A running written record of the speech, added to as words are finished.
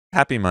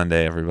Happy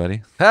Monday,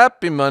 everybody.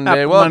 Happy Monday.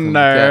 Happy Welcome to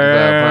Monday.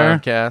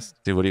 Cat Podcast.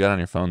 Dude, what do you got on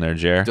your phone there,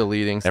 Jer?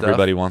 Deleting stuff.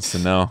 Everybody wants to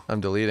know.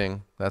 I'm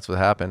deleting. That's what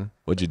happened.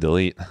 What'd you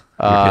delete?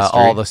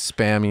 All the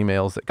spam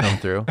emails that come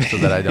through so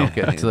that I don't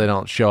get, so they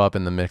don't show up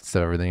in the mix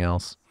of everything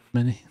else.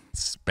 Many.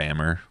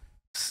 Spammer.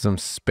 Some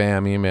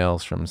spam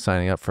emails from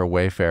signing up for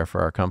Wayfair for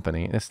our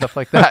company and stuff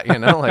like that, you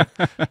know, like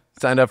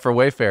signed up for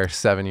Wayfair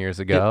 7 years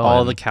ago.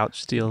 All the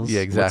couch deals.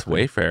 Yeah,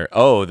 exactly. What's Wayfair?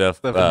 Oh, the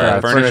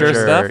furniture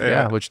stuff?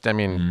 Yeah, which, I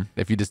mean,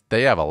 if you just,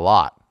 they have a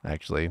lot,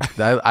 actually.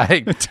 They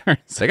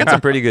got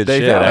some pretty good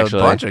shit, have actually.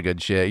 a bunch of good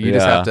shit. You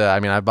just have to, I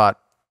mean, I bought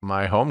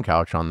my home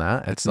couch on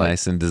that. It's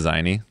nice and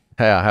designy.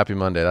 Hey, happy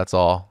Monday. That's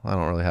all. I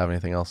don't really have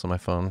anything else on my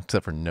phone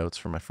except for notes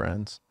for my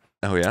friends.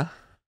 Oh, yeah?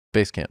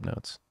 Basecamp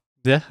notes.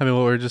 Yeah, I mean,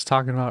 what we were just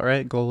talking about,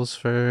 right? Goals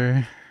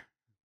for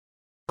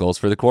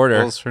the quarter.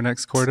 Goals for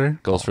next quarter.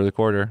 Goals for the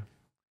quarter.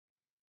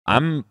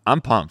 I'm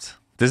pumped.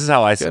 This is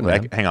how I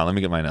Good, hang on, let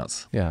me get my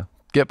notes. Yeah.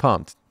 Get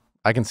pumped.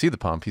 I can see the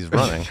pump. He's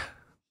running.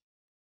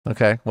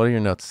 Okay. What do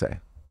your notes say?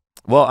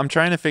 Well, I'm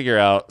trying to figure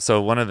out.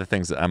 So one of the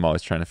things that I'm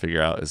always trying to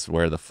figure out is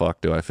where the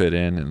fuck do I fit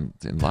in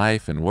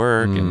life and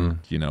work and,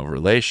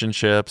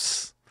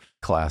 relationships.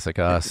 Classic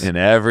us. And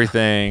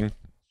everything.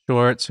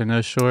 Shorts or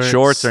no shorts?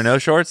 Shorts or no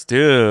shorts?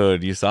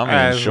 Dude, you saw me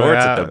in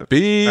shorts at the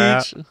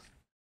beach.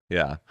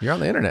 Yeah. You're on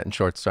the internet in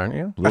shorts, aren't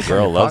you? Little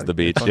girl loves the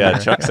beach. Yeah,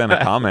 Chuck sent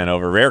a comment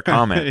over. Rare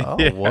comment. Oh,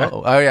 Yeah.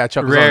 whoa. Oh, yeah.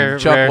 Chuck was Rare on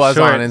shorts.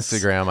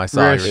 Instagram. I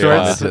saw Rare you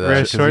shorts. to Rare that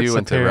shorts because you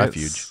went to appearance.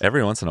 Refuge.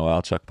 Every once in a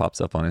while, Chuck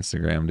pops up on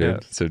Instagram, dude. Yeah.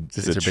 So it's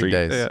These a are big treat.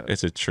 days. Yeah.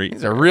 It's a treat.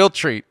 It's a real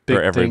treat. Big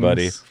for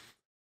everybody. things.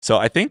 So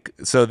I think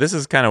this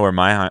is kind of where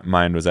my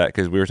mind was at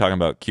because we were talking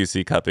about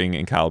QC cupping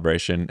and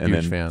calibration and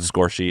Huge then fan.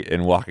 score sheet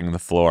and walking the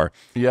floor.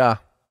 Yeah.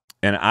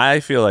 And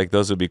I feel like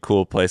those would be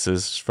cool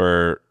places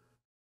for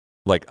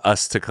like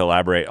us to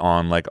collaborate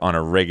on like on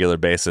a regular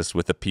basis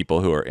with the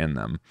people who are in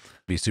them.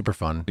 Be super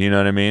fun. You know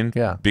what I mean?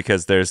 Yeah.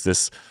 Because there's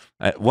this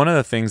one of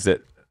the things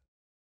that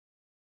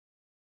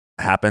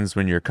happens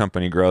when your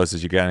company grows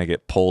is you kind of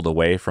get pulled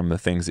away from the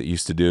things that you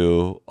used to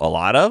do a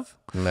lot of.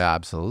 Yeah,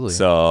 absolutely.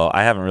 So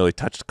I haven't really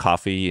touched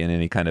coffee in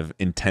any kind of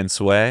intense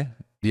way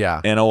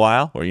Yeah. in a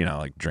while, or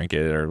like drink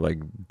it or like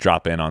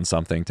drop in on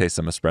something, taste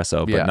some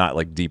espresso, but Yeah. not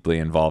like deeply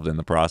involved in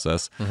the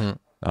process.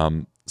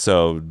 Mhm.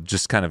 So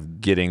just kind of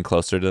getting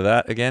closer to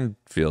that again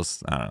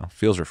feels, I don't know,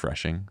 feels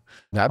refreshing.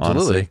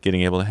 Absolutely. Honestly,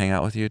 getting able to hang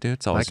out with you, dude,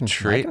 it's always a I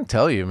treat. can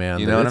tell you, man.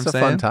 You know what it's I'm a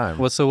fun saying? time.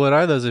 Well, so what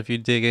are those if you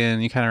dig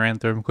in? You kind of ran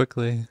through them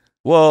quickly.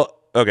 Well,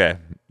 okay,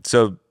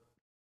 so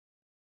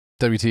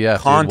WTF?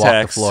 Dude, walk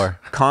the floor.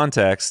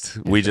 Context.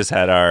 We just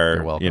had You're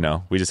our,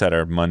 welcome. we just had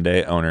our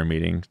Monday owner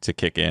meeting to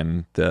kick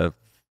in the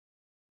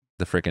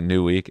freaking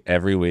new week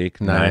every week,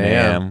 9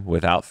 a.m.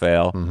 without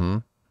fail. Mm-hmm.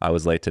 I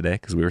was late today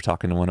because we were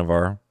talking to one of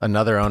our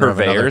Another owner of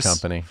another purveyors.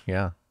 company.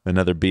 Yeah.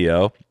 another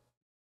BO.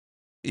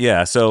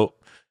 Yeah, so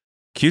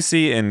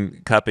QC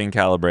and cupping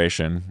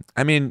calibration.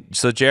 I mean,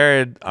 so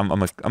Jared, I'm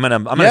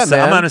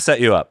gonna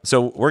set you up.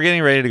 So we're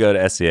getting ready to go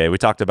to SCA. We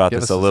talked about Give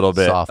this us a little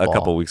bit softball. a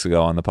couple weeks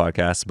ago on the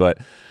podcast, but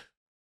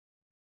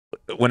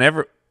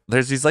whenever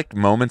there's these like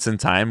moments in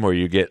time where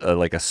you get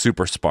like a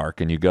super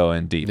spark and you go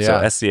in deep. Yeah.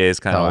 So SCA is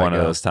kind How of I one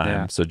of go. those times.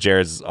 Yeah. So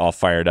Jared's all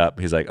fired up.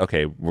 He's like,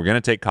 okay, we're going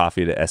to take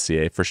coffee to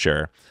SCA for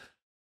sure.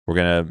 We're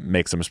going to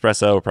make some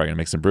espresso. We're probably going to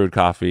make some brewed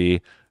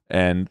coffee.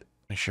 And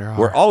Sure.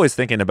 we're always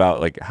thinking about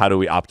like, how do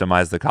we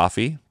optimize the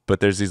coffee? But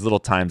there's these little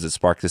times that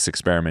spark this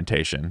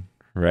experimentation,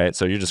 right?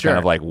 So you're just kind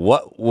of like,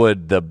 what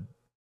would the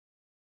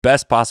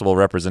best possible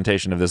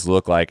representation of this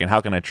look like? And how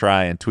can I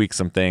try and tweak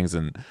some things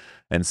and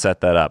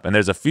set that up? And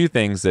there's a few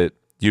things that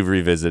you've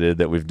revisited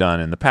that we've done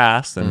in the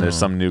past, and there's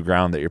some new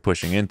ground that you're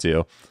pushing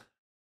into.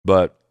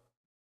 But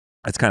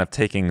it's kind of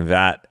taking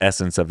that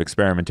essence of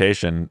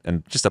experimentation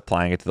and just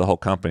applying it to the whole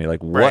company.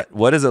 Like what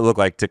does it look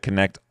like to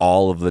connect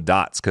all of the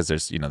dots? Because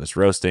there's there's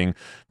roasting,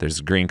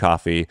 there's green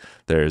coffee,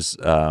 there's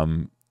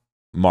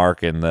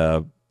Mark and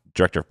the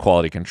director of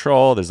quality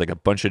control. There's like a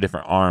bunch of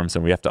different arms,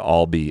 and we have to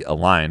all be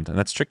aligned, and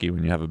that's tricky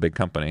when you have a big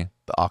company.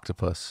 The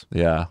octopus.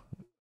 Yeah,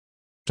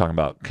 talking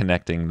about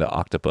connecting the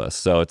octopus.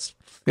 So it's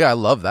Yeah, I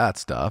love that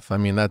stuff. I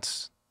mean,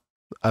 that's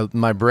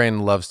my brain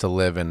loves to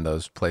live in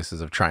those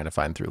places of trying to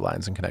find through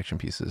lines and connection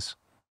pieces.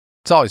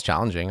 It's always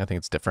challenging. I think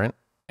it's different.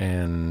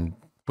 And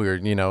we're,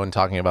 in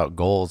talking about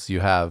goals,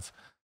 you have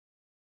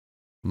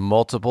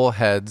multiple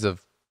heads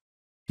of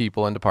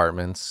people and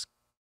departments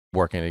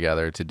working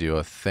together to do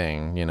a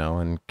thing,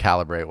 and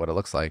calibrate what it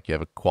looks like. You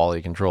have a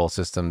quality control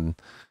system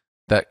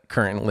that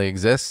currently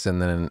exists,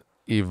 and then an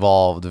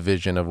evolved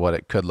vision of what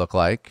it could look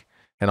like,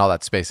 and all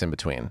that space in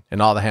between,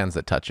 and all the hands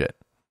that touch it.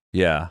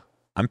 Yeah.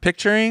 I'm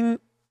picturing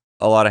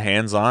a lot of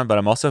hands-on, but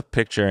I'm also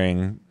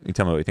picturing, you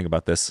tell me what you think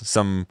about this,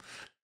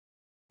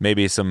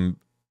 maybe some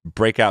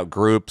breakout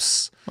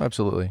groups,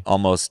 Absolutely.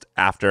 almost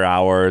after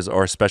hours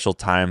or special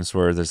times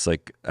where there's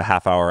like a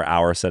half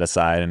hour set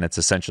aside, and it's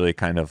essentially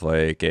kind of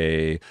like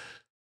a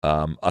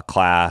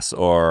class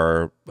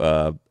or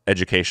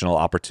educational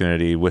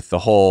opportunity with the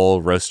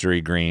whole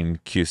roastery green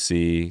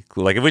QC.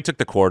 Like if we took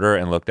the quarter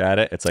and looked at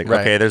it, it's like,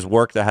 Right. okay, there's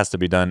work that has to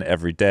be done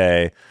every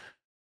day.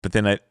 But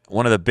then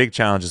one of the big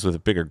challenges with a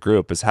bigger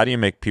group is how do you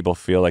make people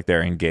feel like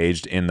they're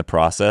engaged in the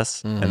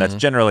process? And that's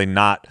generally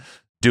not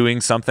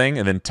doing something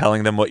and then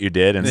telling them what you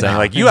did and saying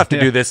like, you have to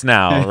do this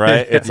now,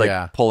 right? It's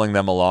like pulling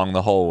them along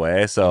the whole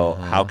way. So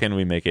how can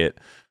we make it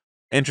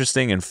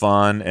interesting and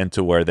fun and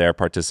to where they're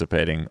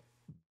participating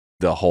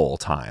the whole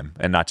time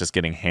and not just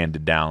getting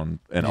handed down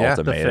an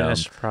ultimatum? The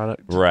finished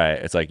product. Right.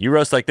 It's like, you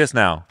roast like this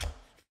now.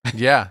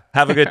 Yeah.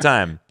 Have a good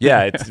time.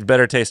 Yeah, it's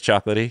better taste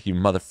chocolatey, you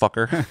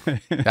motherfucker.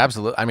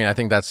 Absolutely. I mean, I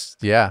think that's,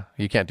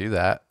 you can't do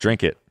that.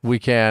 Drink it. We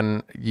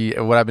can,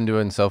 what I've been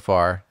doing so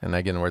far, and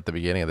again, we're at the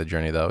beginning of the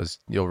journey though, is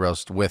you'll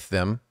roast with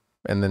them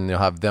and then you'll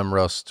have them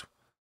roast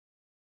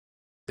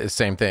the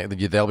same thing.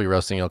 They'll be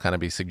roasting, you'll kind of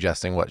be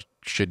suggesting what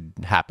should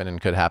happen and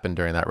could happen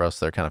during that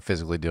roast. They're kind of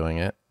physically doing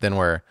it. Then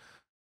we're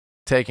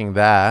taking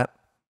that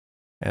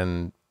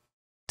and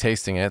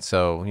tasting it.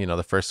 So,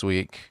 the first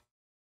week,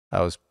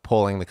 I was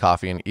pulling the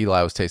coffee and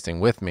Eli was tasting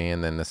with me.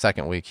 And then the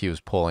second week he was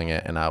pulling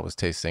it and I was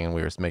tasting and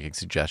we were making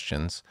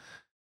suggestions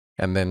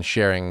and then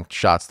sharing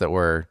shots that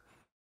were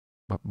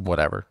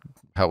whatever,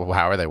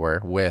 however they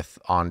were with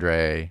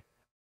Andre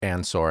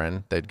and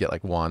Soren. They'd get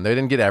like one. They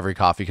didn't get every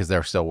coffee because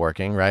they're still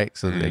working, right?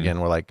 So again,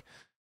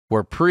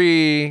 we're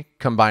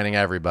pre-combining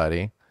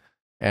everybody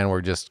and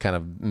we're just kind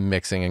of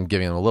mixing and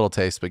giving them a little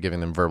taste, but giving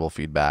them verbal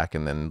feedback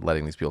and then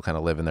letting these people kind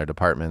of live in their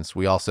departments.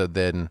 We also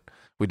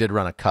we did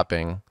run a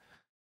cupping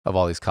of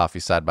all these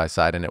coffees side by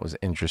side, and it was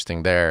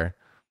interesting there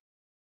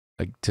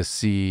to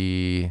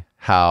see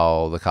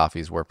how the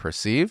coffees were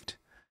perceived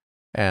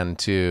and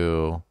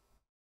to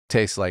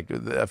taste like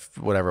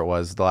whatever it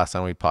was. The last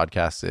time we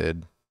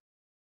podcasted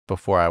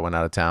before I went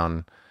out of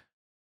town,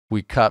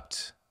 we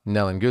cupped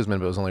Nell and Guzman,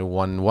 but it was only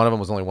one of them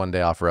was only 1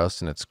 day off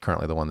roast, and it's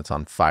currently the one that's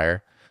on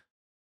fire.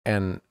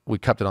 And we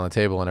cupped it on the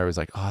table, and everybody's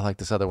like, "Oh, I like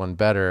this other one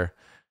better."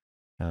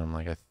 And I'm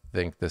like, I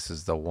think this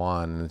is the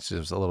one. It's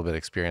just a little bit of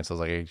experience. I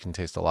was like, you can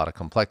taste a lot of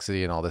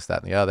complexity and all this,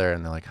 that, and the other.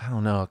 And they're like, I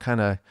don't know,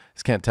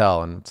 just can't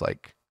tell. And it's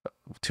like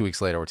 2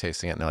 weeks later, we're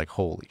tasting it, and they're like,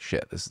 holy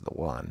shit, this is the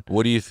one.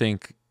 What do you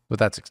think? But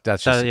that's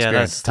just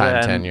experience,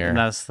 time, tenure. And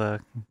that's the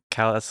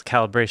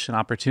calibration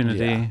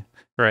opportunity,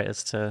 right?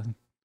 It's to.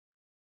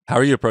 How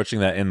are you approaching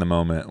that in the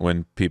moment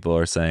when people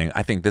are saying,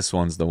 I think this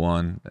one's the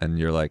one, and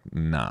you're like,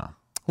 nah.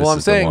 Well,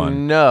 I'm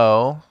saying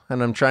no,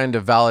 and I'm trying to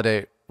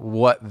validate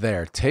what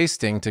they're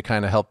tasting to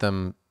kind of help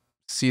them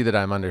see that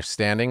I'm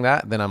understanding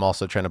that. Then I'm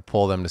also trying to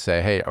pull them to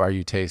say, hey, are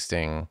you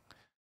tasting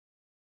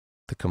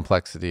the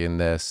complexity in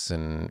this?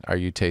 And are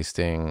you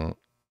tasting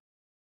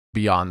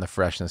beyond the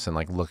freshness and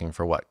like looking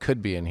for what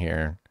could be in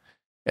here?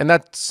 And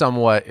that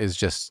somewhat is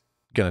just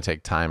going to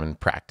take time and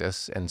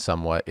practice, and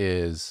somewhat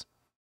is,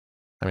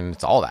 I mean,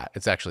 it's all that.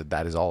 It's actually,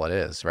 that is all it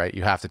is, right?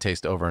 You have to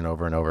taste over and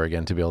over and over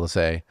again to be able to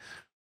say,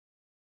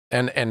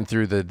 and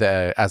through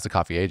the as the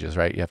coffee ages,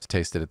 right? You have to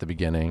taste it at the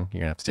beginning. You're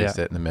gonna have to taste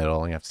it in the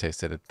middle, and you have to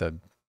taste it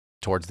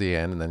towards the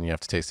end, and then you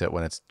have to taste it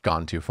when it's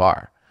gone too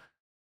far.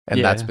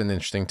 And that's been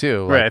interesting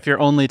too. Right. If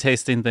you're only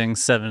tasting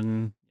things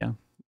 3,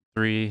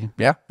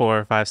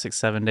 4, 5, 6,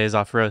 7 days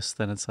off roast,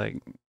 then it's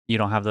like you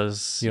don't have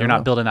those. You're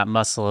not building that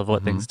muscle of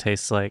what things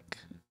taste like.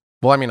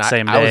 Well, I mean,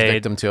 I was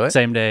victim to it.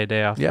 Same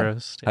day off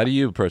roast. How do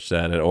you approach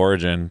that at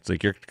Origin? It's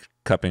like you're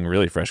cupping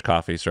really fresh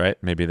coffees, right?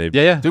 Maybe they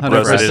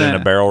roasted it in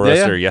a barrel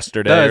roaster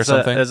yesterday or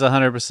something. It's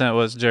 100%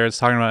 what Jared's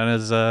talking about,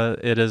 and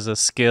it is a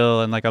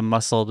skill and like a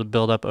muscle to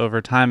build up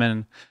over time.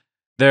 And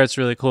there, it's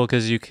really cool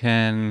because you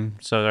can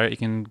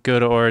go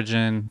to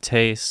Origin,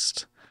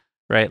 taste,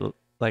 right,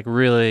 like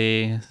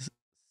really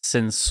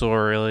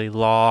sensorially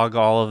log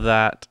all of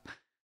that,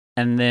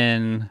 and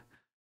then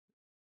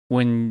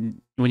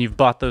when you've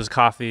bought those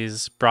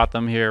coffees, brought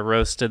them here,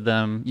 roasted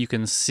them, you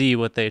can see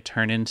what they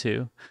turn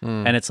into.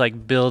 And it's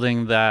like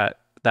building that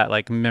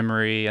like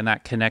memory and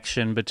that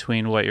connection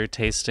between what you're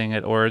tasting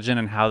at Origin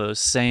and how those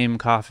same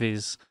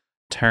coffees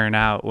turn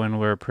out when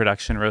we're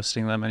production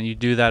roasting them. And you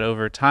do that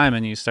over time,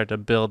 and you start to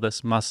build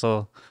this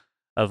muscle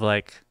of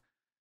like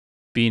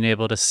being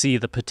able to see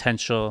the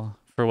potential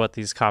for what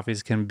these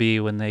coffees can be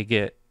when they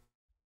get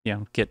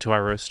to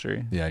our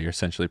roastery. Yeah, you're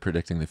essentially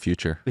predicting the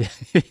future.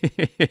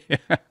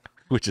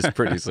 Which is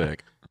pretty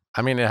sick.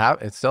 I mean,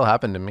 it still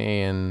happened to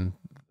me, and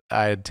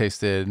I had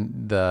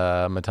tasted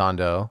the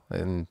Matondo,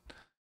 and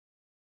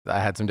I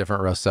had some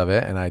different roasts of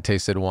it, and I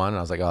tasted one, and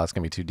I was like, oh, that's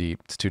gonna be too deep,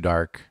 it's too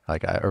dark,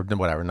 or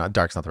whatever. Not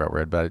dark's not the right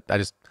word, but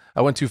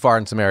I went too far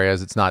in some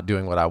areas. It's not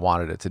doing what I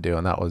wanted it to do,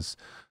 and that was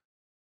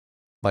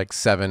like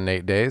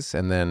 7-8 days,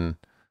 and then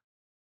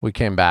we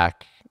came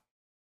back,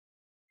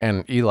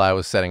 and Eli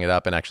was setting it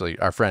up, and actually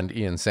our friend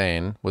Ian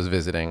Sane was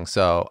visiting,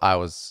 so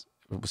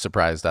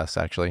surprised us,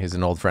 actually. He's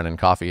an old friend in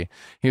coffee.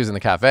 He was in the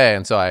cafe,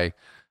 and so I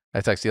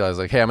texted Eli. I was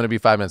like, hey, I'm going to be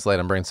 5 minutes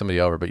late. I'm bringing somebody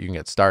over, but you can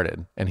get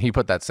started. And he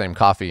put that same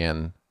coffee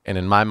in, and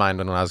in my mind,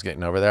 when I was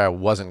getting over there, I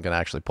wasn't going to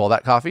actually pull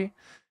that coffee.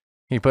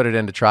 He put it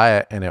in to try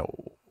it, and it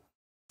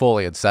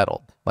fully had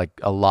settled. Like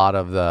a lot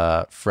of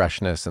the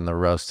freshness and the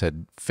roast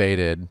had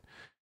faded,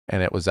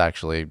 and it was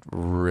actually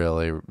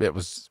it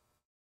was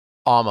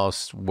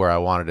almost where I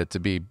wanted it to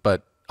be,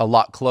 but a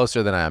lot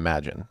closer than I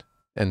imagined.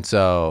 And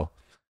so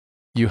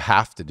you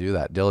have to do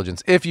that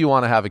diligence if you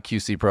want to have a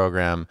QC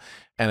program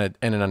and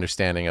an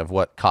understanding of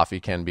what coffee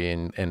can be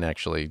and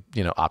actually,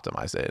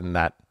 optimize it. And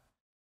that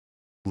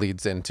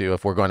leads into,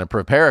 if we're going to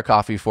prepare a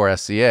coffee for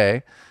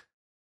SCA,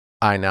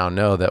 I now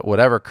know that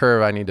whatever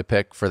curve I need to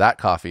pick for that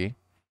coffee,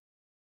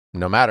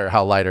 no matter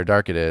how light or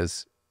dark it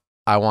is,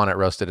 I want it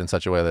roasted in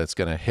such a way that it's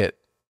going to hit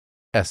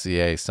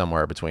SCA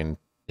somewhere between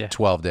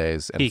 12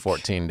 days and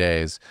 14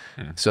 days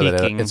so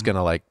that it's going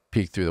to like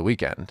peak through the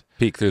weekend.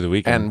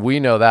 And we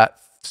know that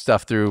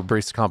stuff through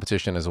barista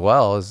competition as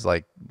well, is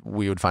like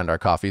we would find our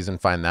coffees and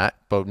find that.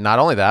 But not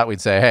only that, we'd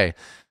say, hey,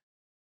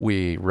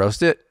 we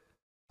roast it.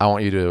 I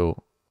want you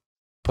to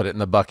put it in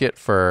the bucket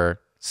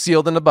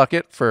sealed in the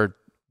bucket for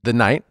the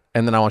night.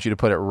 And then I want you to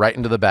put it right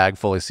into the bag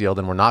fully sealed.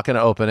 And we're not going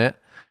to open it.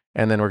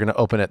 And then we're going to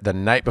open it the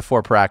night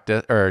before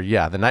practice,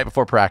 the night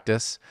before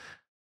practice.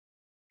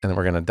 And then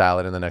we're going to dial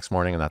it in the next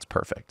morning, and that's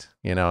perfect.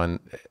 And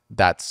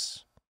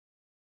that's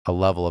a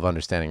level of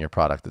understanding your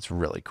product that's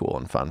really cool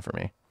and fun for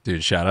me.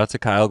 Dude, shout out to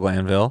Kyle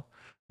Glanville.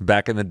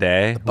 Back in the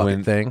day,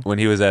 when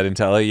he was at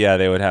Intelli,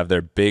 they would have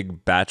their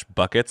big batch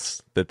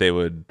buckets that they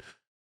would,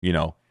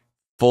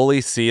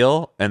 fully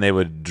seal, and they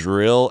would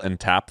drill and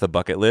tap the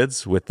bucket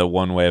lids with the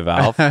one-way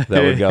valve that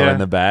would go in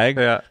the bag.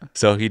 Yeah.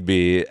 So he'd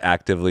be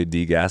actively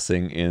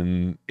degassing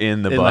in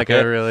the bucket. Like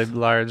a really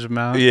large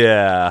amount.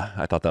 Yeah.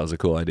 I thought that was a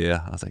cool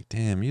idea. I was like,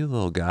 damn, you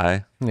little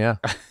guy. Yeah.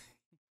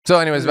 So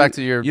anyways, back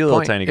to your you point,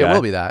 little tiny guy. It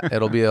will be that.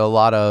 It'll be a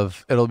lot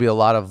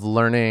of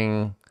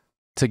learning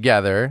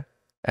together.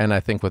 And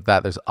I think with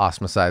that, there's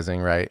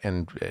osmosizing, right?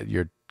 And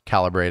you're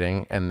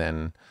calibrating and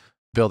then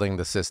building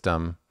the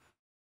system,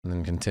 and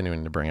then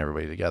continuing to bring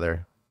everybody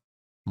together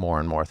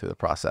more and more through the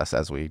process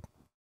as we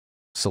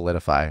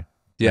solidify.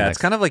 Yeah, it's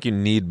kind of like you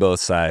need both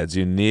sides.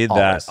 You need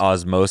that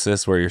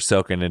osmosis where you're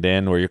soaking it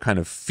in, where you're kind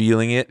of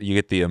feeling it. You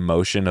get the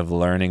emotion of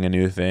learning a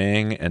new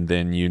thing, and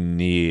then you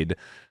need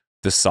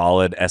the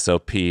solid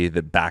SOP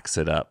that backs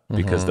it up,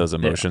 because those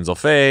emotions will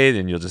fade,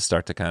 and you'll just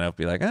start to kind of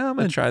be like, I'm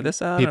going to try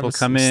this out. People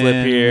come in.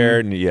 Slip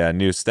here. Yeah,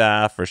 new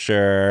staff for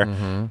sure.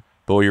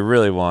 But what you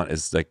really want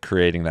is like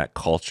creating that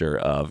culture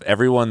of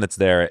everyone that's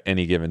there at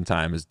any given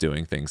time is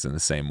doing things in the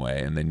same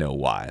way, and they know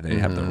why. They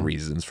have the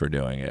reasons for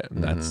doing it.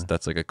 And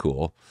that's like a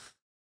cool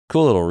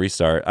little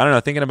restart. I don't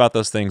know. Thinking about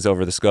those things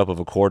over the scope of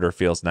a quarter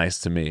feels nice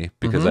to me,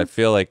 because I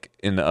feel like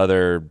in the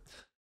other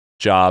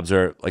jobs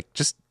or like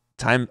just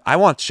time, I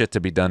want shit to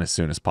be done as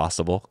soon as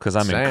possible, because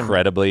I'm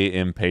incredibly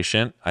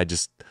impatient. I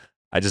just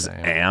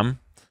am,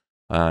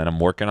 and I'm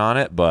working on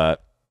it,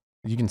 but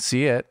you can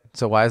see it.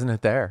 So why isn't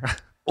it there?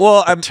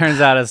 Well, it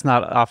turns out it's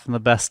not often the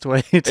best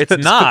way. It's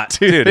not,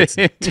 dude. It's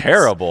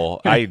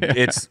terrible.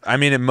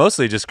 It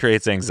mostly just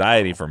creates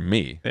anxiety for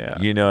me. Yeah.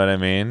 You know what I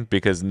mean?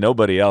 Because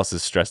nobody else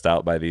is stressed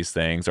out by these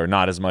things, or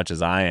not as much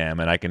as I am,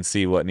 and I can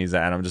see what needs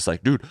that. And I'm just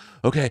like, dude,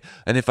 okay.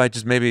 And if I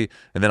just and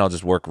then I'll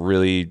just work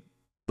really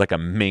like a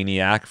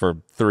maniac for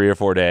 3 or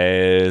 4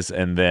 days,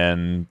 and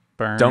then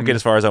don't get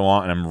as far as I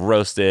want, and I'm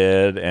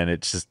roasted, and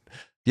it's just,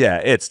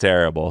 it's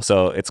terrible.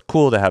 So it's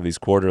cool to have these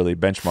quarterly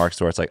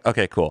benchmarks where it's like,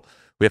 okay, cool.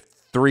 We have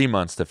 3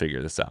 months to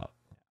figure this out.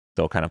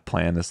 They'll kind of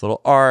plan this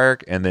little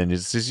arc, and then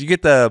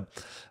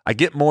I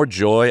get more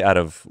joy out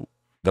of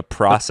the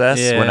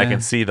process when I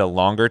can see the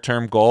longer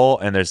term goal,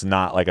 and there's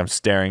not like I'm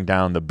staring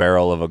down the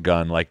barrel of a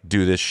gun, like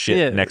do this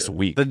shit next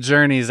week. The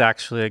journey is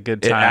actually a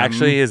good time. It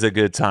actually is a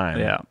good time.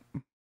 Yeah.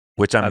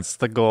 That's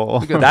the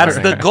goal. That's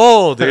the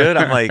goal, dude.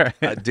 I'm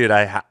like, dude,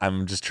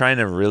 I'm just trying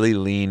to really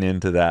lean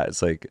into that.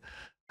 It's like,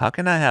 how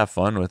can I have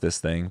fun with this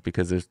thing?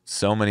 Because there's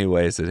so many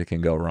ways that it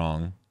can go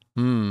wrong.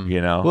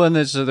 Well, and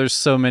there's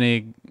so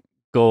many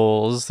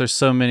goals, there's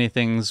so many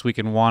things we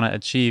can want to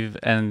achieve,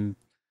 and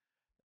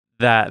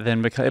that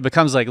then it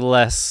becomes like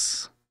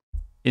less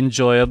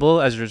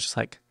enjoyable as you're just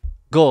like,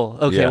 goal,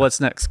 okay, what's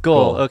next?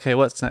 Goal, okay,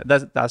 what's next?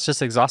 That's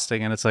just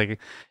exhausting. And it's like,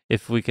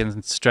 if we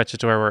can stretch it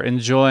to where we're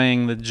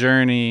enjoying the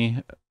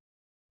journey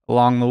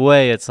along the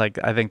way, it's like,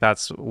 I think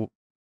that's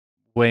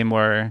way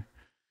more,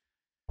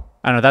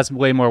 I don't know, that's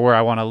way more where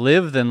I want to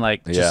live than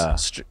like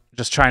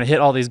just trying to hit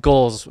all these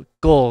goals.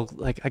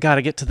 Like, I got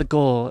to get to the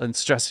goal, and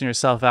stressing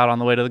yourself out on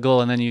the way to the goal.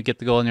 And then you get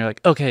the goal and you're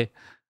like, okay,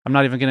 I'm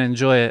not even going to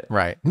enjoy it.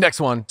 Right. Next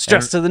one.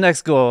 Stress to the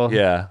next goal.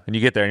 Yeah. And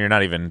you get there and you're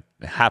not even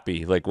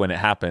happy. Like when it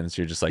happens,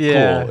 you're just like,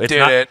 Yeah. cool.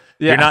 Did it.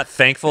 You're not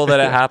thankful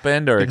that it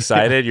happened or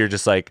excited. You're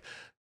just like,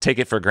 take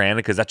it for granted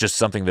because that's just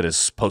something that is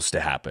supposed to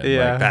happen.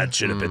 Yeah. Like that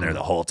should have been there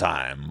the whole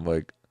time.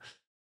 Like,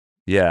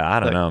 yeah, I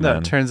don't know, man.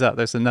 It turns out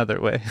there's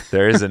another way.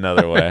 There is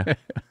another way.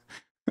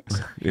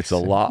 It's a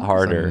lot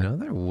harder. There's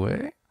another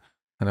way?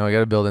 I know I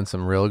got to build in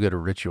some real good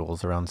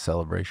rituals around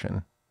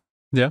celebration.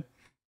 Yeah.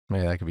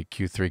 Maybe that could be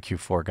Q3,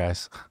 Q4,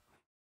 guys.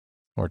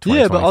 Or 2025.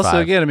 Yeah, but also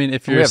again, I mean,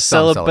 if you're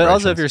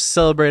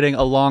celebrating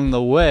along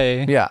the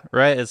way, yeah,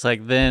 right? It's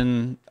like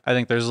then I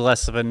think there's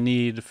less of a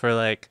need for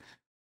like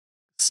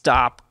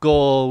stop,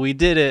 goal, we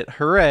did it,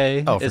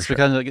 hooray. Oh, it's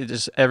because like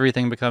just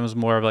everything becomes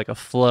more of like a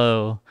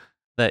flow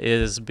that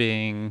is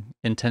being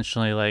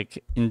intentionally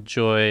like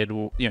enjoyed.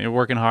 You know, you're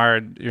working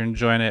hard, you're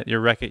enjoying it,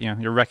 you're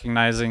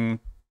recognizing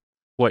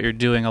what you're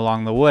doing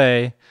along the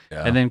way.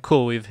 Yeah. And then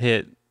cool, we've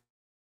hit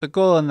the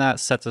goal, and that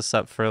sets us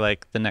up for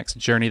like the next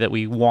journey that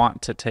we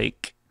want to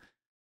take.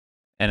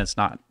 And it's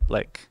not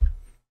like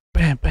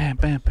bam, bam,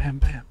 bam, bam,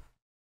 bam.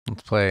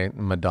 Let's play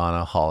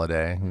Madonna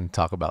Holiday and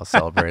talk about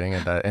celebrating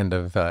at the end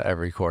of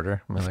every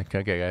quarter. I'm like,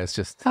 okay, guys,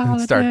 just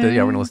start the, we're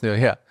going to listen to it.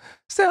 Yeah.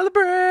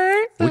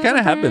 Celebrate. We kind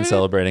of have been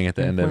celebrating at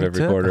the end of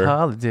every quarter.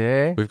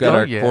 Holiday. We've got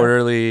our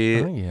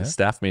quarterly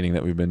staff meeting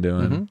that we've been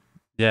doing. Mm-hmm.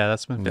 Yeah,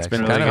 that's been, it's it's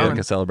been been kind really of good.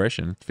 like a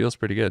celebration. It feels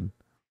pretty good.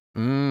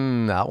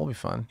 That will be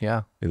fun.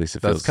 Yeah. At least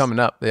it That's feels coming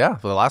up. Yeah.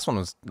 Well, the last one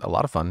was a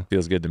lot of fun.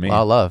 feels good to me. A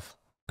lot of love.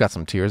 Got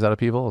some tears out of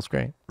people. It was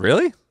great.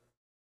 Really?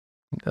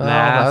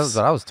 That was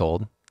what I was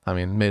told. I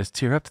mean, it made us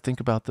tear up to think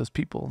about those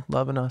people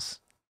loving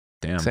us,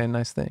 Damn. saying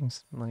nice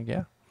things. I'm like,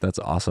 yeah, That's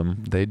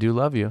awesome. they do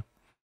love you.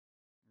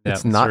 Yeah,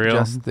 It's not real.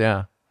 just,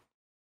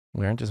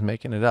 we aren't just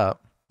making it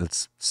up.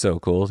 It's so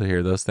cool to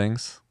hear those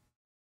things.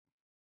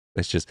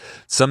 It's just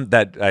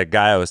that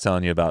guy I was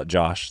telling you about,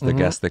 Josh, the Mhm.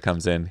 guest that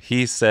comes in.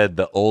 He said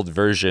the old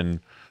version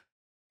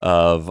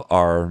of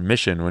our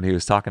mission when he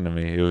was talking to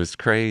me. It was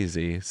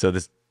crazy. So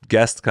this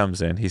guest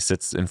comes in. He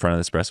sits in front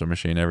of the espresso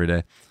machine every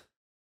day.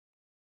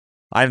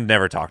 I've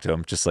never talked to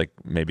him, just like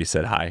maybe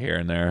said hi here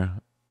and there.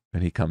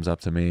 And he comes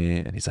up to me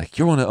and he's like,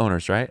 "You're one of the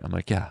owners, right?" I'm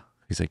like, "Yeah."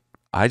 He's like,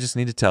 "I just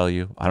need to tell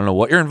you, I don't know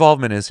what your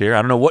involvement is here.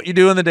 I don't know what you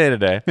do in the day to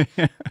day,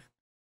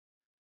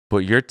 but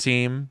your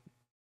team,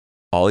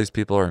 all these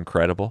people are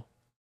incredible.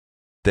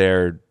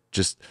 They're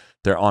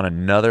on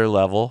another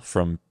level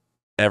from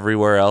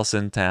everywhere else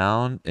in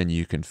town, and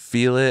you can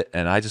feel it.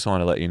 And I just want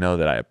to let you know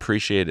that I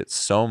appreciate it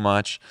so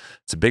much.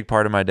 It's a big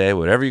part of my day.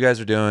 Whatever you guys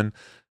are doing,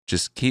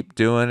 just keep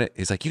doing it."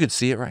 He's like, "You can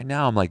see it right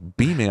now." I'm like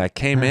beaming. I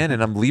came in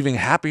and I'm leaving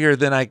happier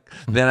than I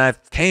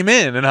came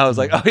in. And I was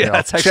like, "Oh yeah,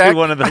 that's actually check.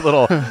 one of the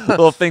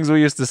little things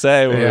we used to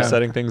say when we were Yeah.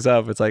 setting things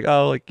up." It's like,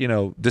 oh, like,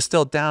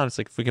 distilled down. It's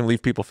like, if we can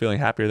leave people feeling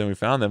happier than we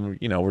found them,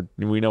 we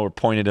know we're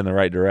pointed in the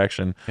right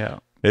direction. Yeah.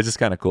 It's just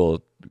kind of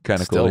cool.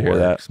 Kind of cool Still to hear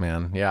works,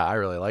 man. Yeah,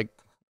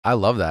 I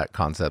love that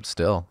concept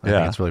still. I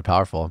think it's really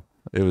powerful.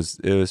 that.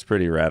 It was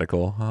pretty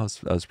radical. I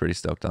was pretty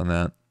stoked on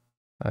that.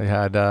 I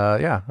had,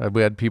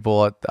 we had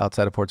people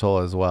outside of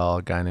Portola as well.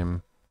 A guy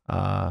named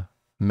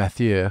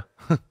Mathieu.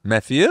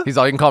 Matthew? He's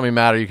all, you can call me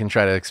Matt, or you can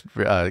try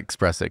to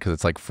express it because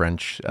it's like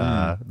French.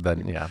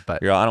 Then yeah,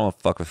 but Girl, I don't want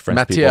to fuck with French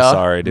Mathieu, people.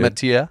 Sorry, dude.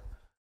 Mathieu.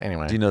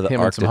 Anyway, Do you know the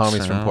him and some Arctic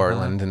homies from Snow?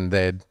 Portland,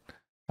 and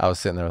I was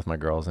sitting there with my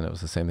girls, and it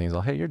was the same thing. He's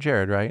all, "Hey, you're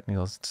Jared, right?" And he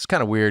goes, "It's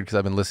kind of weird because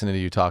I've been listening to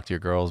you talk to your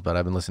girls, but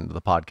I've been listening to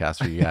the podcast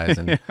for you guys."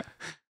 And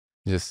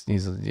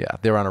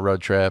they were on a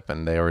road trip,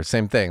 and they were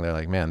same thing. They're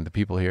like, "Man, the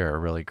people here are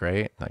really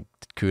great. Like,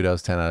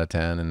 kudos, 10 out of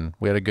 10." And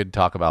we had a good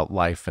talk about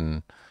life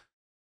and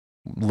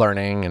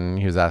learning. And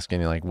he was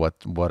asking, like, what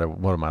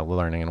am I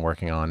learning and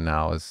working on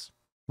now is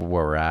where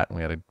we're at. And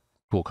we had a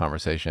cool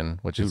conversation,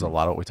 which is a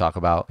lot of what we talk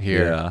about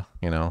here.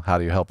 Yeah. How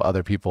do you help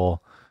other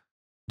people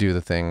do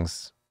the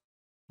things?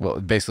 Well,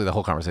 basically the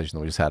whole conversation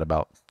that we just had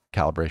about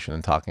calibration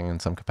and talking in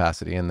some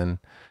capacity. And then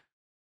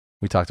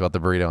we talked about the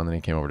burrito, and then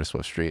he came over to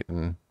Swift Street,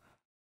 and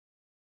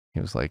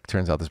he was like,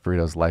 "Turns out this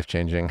burrito is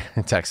life-changing."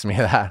 And texted me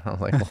that. I was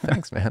like, "Well,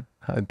 thanks, man.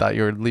 I thought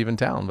you were leaving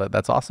town, but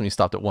that's awesome. You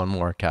stopped at one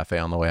more cafe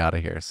on the way out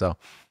of here." So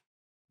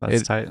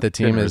That's tight. the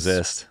team Couldn't is,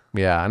 resist.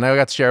 yeah. And I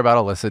got to share about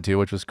Alyssa too,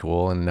 which was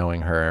cool, and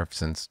knowing her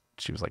since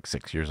she was like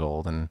 6 years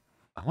old, and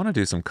I want to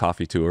do some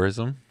coffee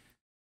tourism.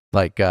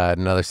 like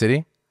another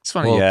city. It's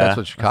funny, Well, yeah. that's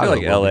what Chicago I feel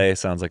like will be. LA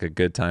sounds like a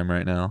good time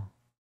right now.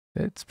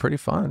 It's pretty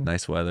fun.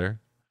 Nice weather.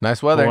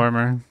 Nice weather.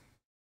 Warmer.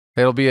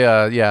 It'll be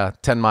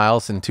 10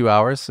 miles in 2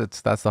 hours.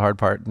 That's the hard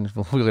part.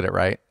 We'll get it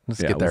right.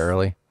 Let's Yeah, get there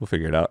early. We'll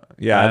figure it out.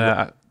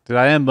 Yeah. Dude,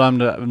 I am bummed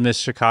to miss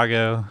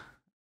Chicago.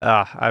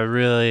 I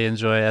really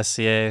enjoy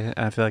SCA.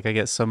 I feel like I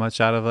get so much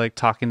out of like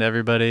talking to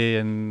everybody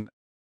and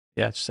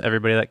just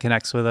everybody that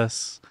connects with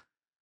us.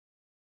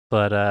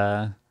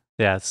 But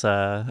it's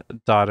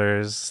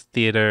daughter's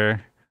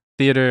theater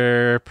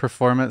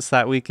performance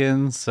that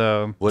weekend.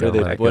 So What are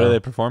they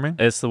performing?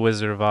 it's the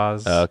Wizard of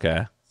Oz. Oh,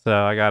 okay. So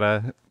I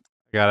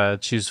gotta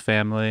choose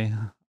family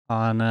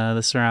on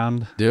this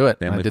round. Do it.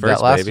 Family I did first,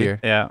 that last baby. year.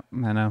 Yeah,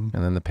 I know.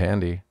 And then the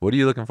Pandy. What are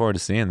you looking forward to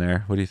seeing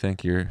there? What do you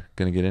think you're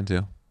going to get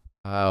into?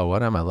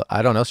 What am I?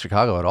 I don't know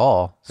Chicago at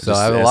all. So Just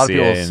I have a lot of SCA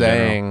people in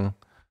saying,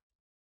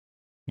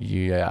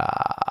 yeah,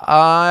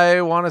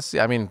 I want to see.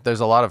 I mean, there's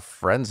a lot of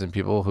friends and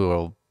people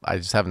who I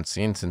just haven't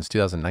seen since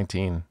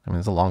 2019. I mean,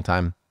 it's a long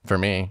time for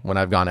me when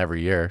I've gone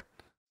every year.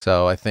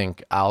 So I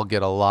think I'll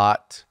get a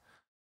lot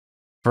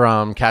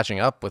from catching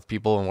up with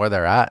people and where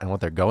they're at and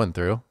what they're going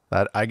through.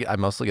 That I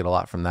mostly get a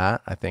lot from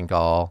that. I think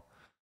I'll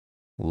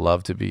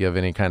love to be of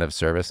any kind of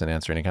service and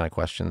answer any kind of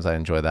questions. I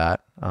enjoy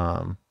that.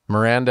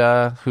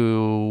 Miranda,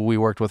 who we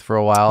worked with for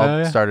a while,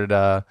 helped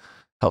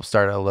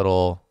start a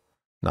little,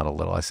 not a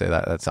little. I say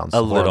that sounds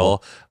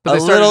horrible. But they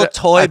started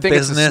toy I think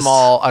business. It's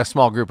a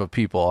small group of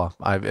people.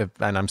 And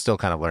I'm still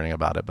kind of learning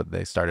about it. But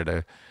they started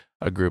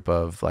a group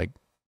of like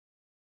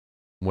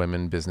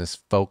women business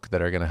folk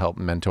that are going to help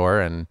mentor.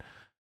 And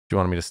she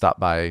wanted me to stop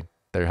by.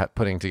 They're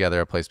putting together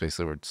a place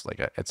basically where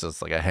it's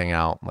just like a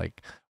hangout,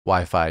 like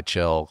Wi-Fi,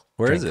 chill,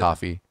 Where drink is it?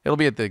 coffee. It'll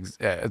be at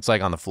it's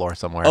like on the floor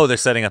somewhere. Oh, they're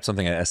setting up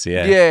something at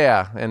SCA.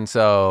 Yeah. And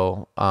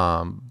so,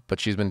 but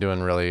she's been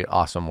doing really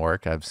awesome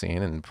work I've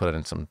seen and put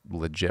in some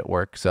legit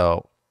work.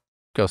 So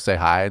go say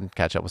hi and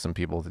catch up with some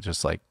people that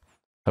just like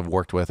have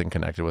worked with and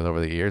connected with over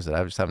the years that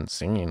I just haven't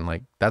seen.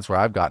 Like that's where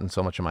I've gotten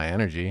so much of my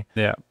energy.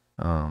 Yeah.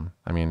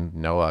 I mean,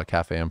 Noah,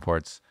 Cafe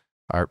Imports,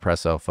 Art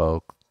Presso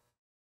folk.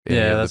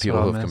 Yeah, the that's people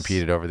what who I'll have miss.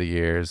 competed over the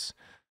years.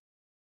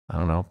 I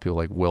don't know, people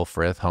like Will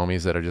Frith,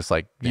 homies that are just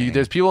like,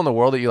 there's people in the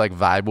world that you like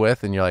vibe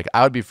with and you're like,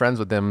 I would be friends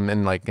with them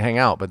and like hang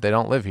out, but they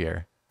don't live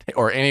here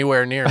or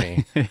anywhere near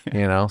me,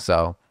 you know?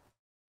 So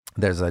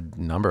there's a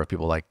number of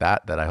people like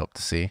that I hope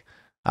to see.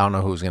 I don't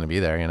know who's going to be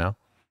there, you know?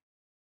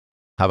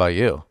 How about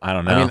you? I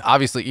don't know. I mean,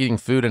 obviously eating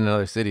food in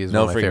another city is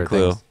no one of my freaking favorite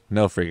clue. things.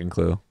 No freaking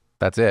clue.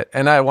 That's it.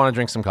 And I want to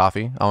drink some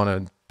coffee. I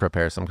want to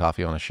prepare some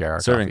coffee. I want to share our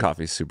Serving coffee.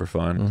 coffee is super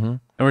fun. Mm-hmm. And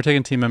we're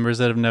taking team members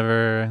that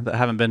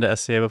haven't been to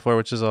SCA before,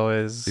 which is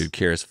always Dude,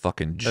 Kira's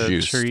fucking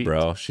juiced, treat.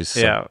 bro. She's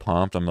so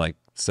pumped. I'm like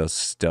so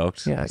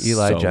stoked. Yeah,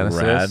 Eli, so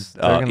Genesis.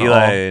 Rad.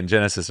 Eli and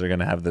Genesis are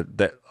gonna have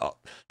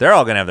they're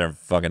all gonna have their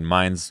fucking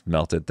minds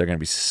melted. They're gonna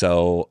be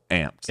so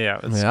amped. Yeah,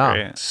 it's Yeah.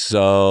 great.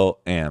 So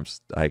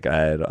amped. Like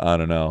I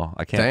don't know.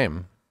 I can't.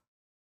 Same.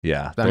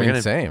 Yeah. I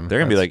mean, same. They're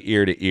gonna be like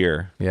ear to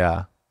ear.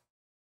 Yeah.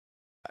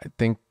 I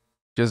think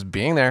just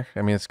being there,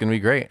 I mean, it's going to be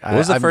great. What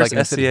was the I'm first like in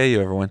the city. SCA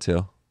you ever went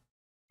to?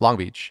 Long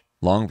Beach.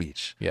 Long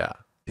Beach. Yeah.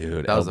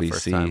 Dude, That was the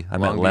first time. LBC. I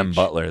met Long Lem Beach.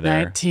 Butler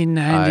there.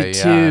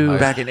 1992.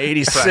 Back in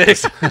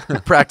 86.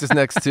 Practice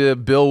next to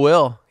Bill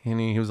Will. And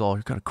he was all,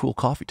 you got a cool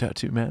coffee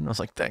tattoo, man. And I was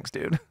like, thanks,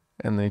 dude.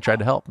 And then he tried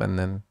to help. And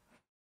then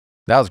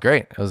that was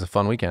great. It was a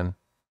fun weekend.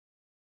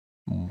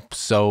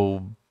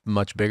 So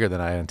much bigger than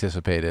I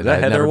anticipated. Is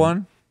that Heather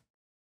won?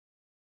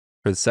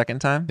 For the second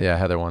time? Yeah,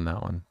 Heather won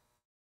that one.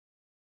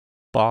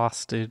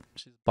 Boss, dude.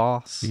 She's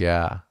boss.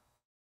 Yeah.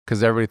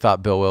 Because everybody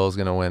thought Bill Will was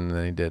going to win, and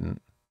then he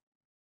didn't.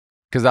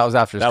 Because that was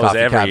after his That was coffee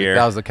every caviar. year.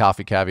 That was the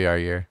coffee caviar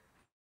year,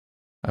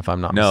 if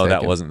I'm not No, mistaken.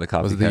 that wasn't the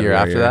coffee. Was it the year caviar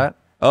after that?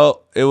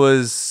 Oh, it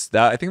was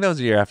that. I think that was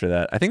the year after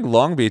that. I think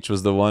Long Beach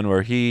was the one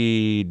where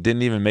he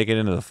didn't even make it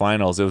into the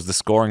finals. It was the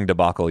scoring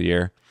debacle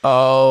year.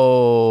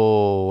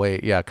 Oh,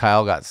 wait. Yeah,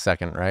 Kyle got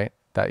second, right?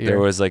 That year? There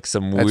was like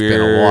some That's weird.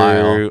 been a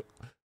while.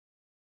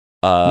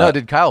 No,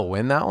 did Kyle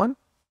win that one?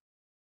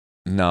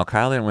 No,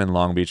 Kyle didn't win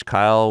Long Beach.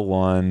 Kyle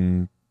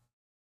won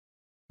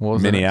What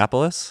was it?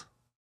 Minneapolis,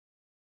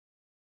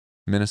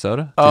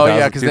 Minnesota. Oh,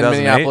 yeah, because then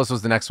 2008? Minneapolis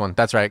was the next one.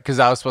 That's right, because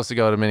I was supposed to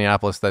go to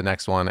Minneapolis the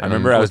next one. I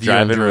remember I was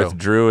driving with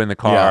Drew in the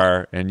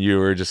car, and you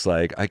were just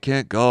like, "I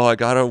can't go. I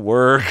gotta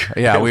work."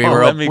 Yeah, They we won't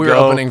were let me we were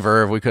go. opening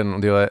Verve. We couldn't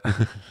do it.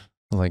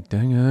 I was like,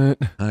 dang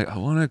it. Like, I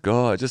want to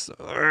go. I just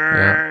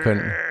Yeah,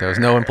 couldn't. There was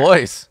no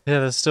employees. Yeah,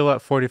 there's still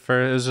what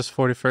 41st. It was just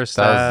 41st.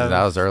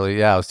 That was early.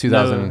 Yeah, it was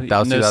 2000. that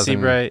was no 2000.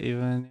 Seabright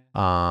even. It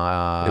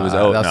was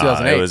that was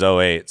 2008. It was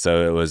 08,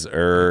 so it was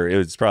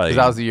probably 'Cause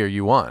that was the year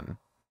you won.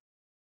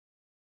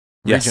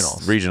 yes,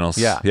 Regionals. regionals.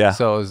 Yeah. yeah.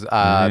 So it was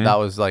that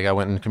was like I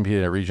went and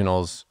competed at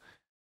regionals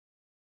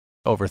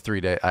over 3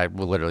 days. I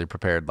literally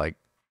prepared like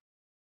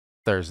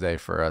Thursday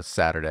for a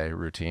Saturday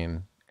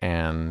routine,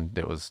 and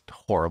it was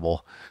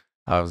horrible.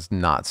 I was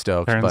not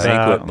stoked, Turns but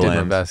out- did my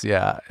blend. best.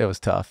 Yeah, it was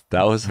tough.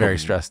 That was very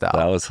stressed out.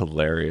 That was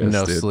hilarious.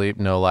 No dude. sleep,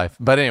 no life.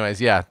 But anyways,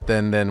 yeah.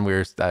 Then we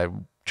were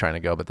trying to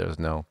go, but there was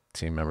no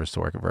team members to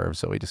work at Verve,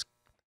 so we just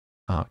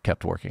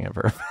kept working at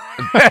Verve.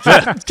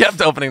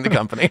 Kept opening the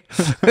company.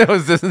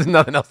 There's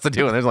nothing else to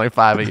do, and there's only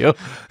 5 of you.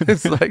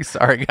 It's like,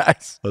 sorry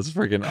guys. That's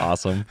freaking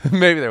awesome.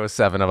 Maybe there was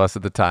 7 of us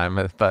at the time,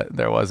 but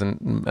there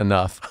wasn't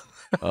enough.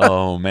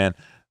 Oh man,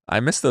 I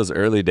miss those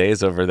early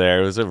days over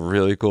there. It was a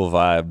really cool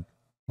vibe.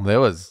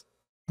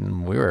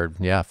 We were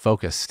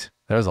focused.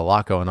 There was a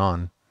lot going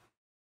on.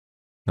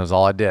 That was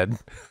all I did.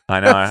 I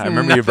know. I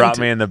remember you Nothing brought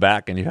to- me in the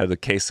back, and you had the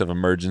case of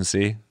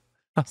emergency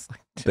I was like,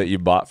 that you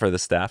bought for the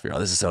staff. You're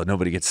like, this is so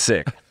nobody gets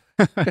sick.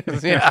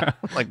 yeah,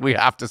 like we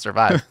have to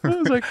survive. I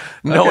was like,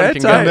 No okay, one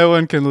can tight. go. No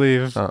one can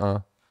leave.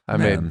 I Man.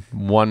 made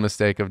one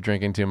mistake of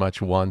drinking too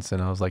much once,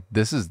 and I was like,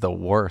 this is the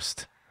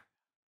worst.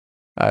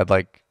 I had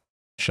like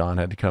Sean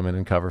had to come in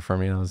and cover for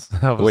me. And I was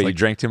Wait, you like,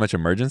 drank too much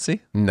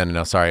emergency?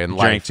 no, sorry. In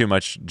Drank life. too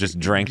much? Just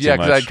drank Yeah,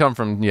 too because much? I'd come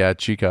from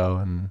Chico,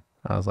 and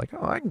I was like,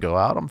 oh, I can go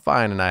out. I'm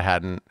fine. And I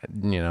hadn't,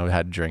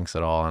 had drinks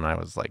at all, and I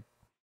was like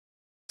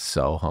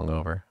so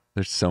hungover.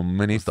 There's so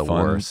many It's the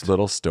fun worst.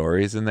 little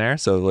stories in there.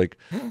 So like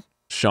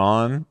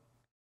Sean,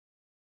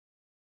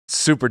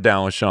 super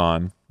down with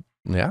Sean.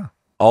 Yeah.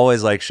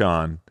 Always like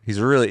Sean. He's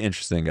a really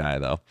interesting guy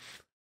though.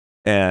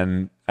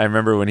 And I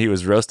remember when he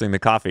was roasting the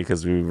coffee,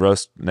 because we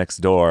roast next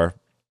door,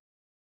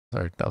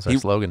 Sorry, that was our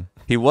slogan.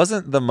 he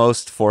wasn't the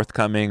most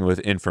forthcoming with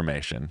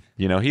information.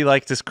 You know, he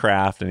liked his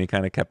craft and he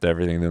kind of kept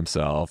everything to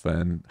himself.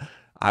 And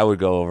I would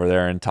go over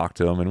there and talk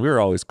to him, and we were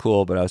always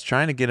cool, but I was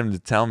trying to get him to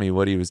tell me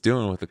what he was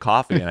doing with the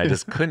coffee, and I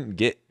just couldn't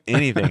get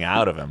anything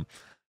out of him.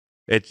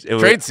 It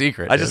Trade was,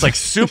 secret. I just like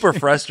super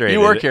frustrated.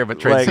 You work here, but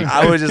trade like, secret.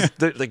 I was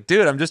just like,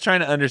 dude, I'm just trying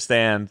to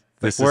understand.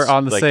 This we're is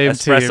on the like same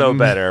espresso team.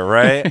 better,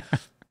 right?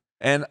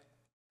 And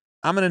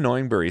I'm an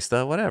annoying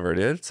barista, whatever,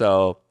 dude.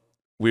 So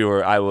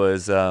I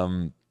was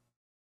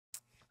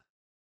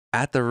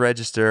at the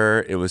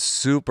register. It was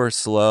super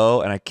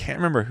slow, and I can't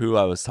remember who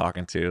I was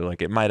talking to.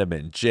 Like, it might have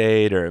been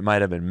Jade, or it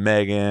might have been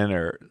Megan,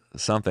 or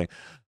something.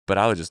 But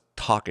I was just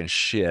talking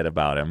shit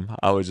about him.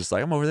 I was just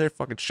like, I'm over there,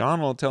 fucking Sean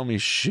won't tell me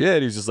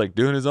shit. He's just like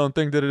doing his own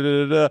thing,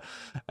 da-da-da-da-da.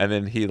 And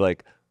then he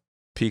like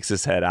peeks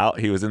his head out.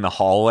 He was in the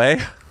hallway,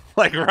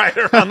 like right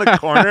around the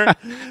corner.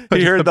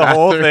 He heard the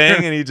whole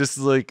thing, and he just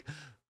like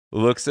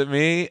looks at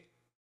me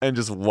and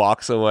just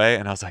walks away.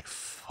 And I was like,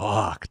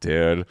 fuck,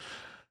 dude.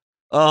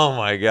 Oh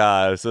my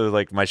God. So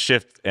like my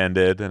shift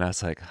ended, and I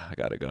was like, I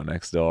gotta go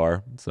next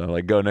door. So I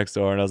like go next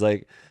door, and I was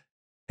like,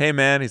 hey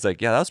man. He's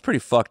like, yeah, that was pretty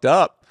fucked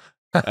up.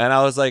 And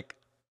I was like,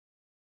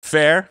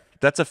 fair.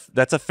 That's a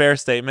fair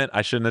statement.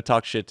 I shouldn't have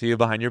talked shit to you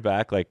behind your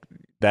back. Like,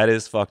 that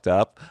is fucked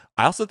up.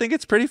 I also think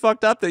it's pretty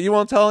fucked up that you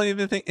won't tell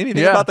anything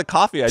about the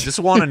coffee. I just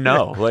want to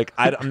know. Like,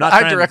 I'm not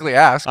trying directly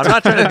asked. I'm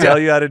not trying to tell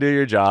you how to do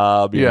your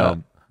job, you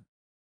know.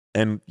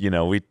 And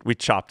we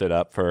chopped it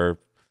up for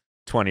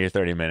 20 or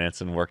 30 minutes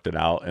and worked it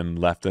out and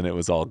left, and it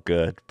was all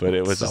good. But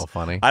it was so just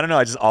funny. I don't know.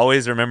 I just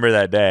always remember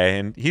that day.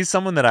 And he's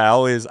someone that I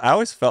always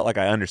felt like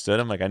I understood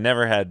him. Like, I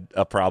never had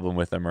a problem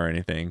with him or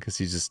anything,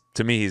 because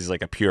to me, he's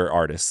like a pure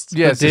artist.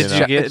 Yeah. Did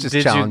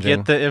he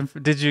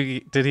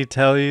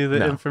tell you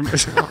the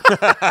information?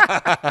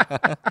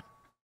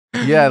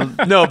 Yeah.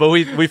 No, but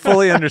we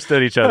fully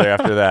understood each other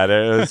after that.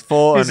 It was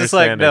full He's just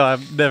understanding. like,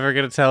 no, I'm never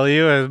gonna tell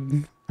you.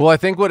 And Well, I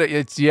think what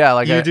it's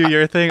like you do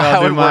your thing, I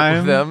I'll do would work mine.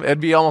 with them. It'd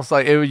be almost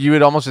like you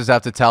would almost just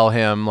have to tell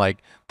him like,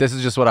 this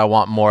is just what I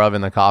want more of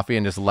in the coffee,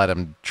 and just let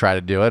him try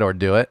to do it or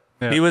do it.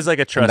 Yeah. He was like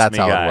a trust And that's me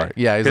how guy. it worked.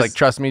 Yeah, he's like,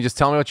 trust me, just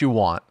tell me what you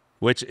want.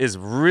 Which is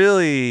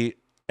really,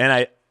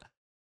 and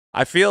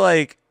I feel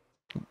like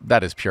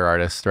That is pure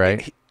artist,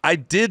 right? I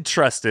did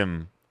trust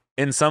him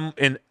I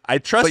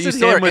But trusted you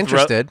still him are with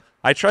interested.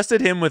 I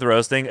trusted him with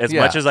roasting as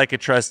much as I could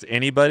trust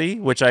anybody,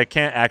 which I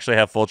can't actually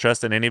have full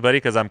trust in anybody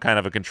because I'm kind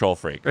of a control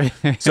freak.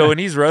 So when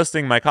he's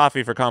roasting my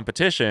coffee for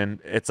competition,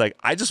 it's like,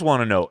 I just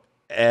want to know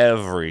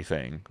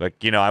everything.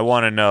 Like, I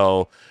want to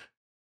know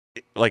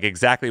like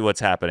exactly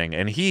what's happening.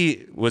 And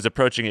he was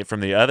approaching it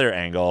from the other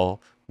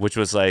angle, which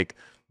was like,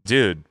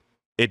 dude,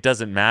 it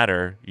doesn't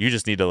matter. You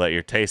just need to let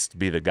your taste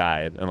be the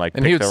guide, and like.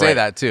 And he would say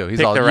that too.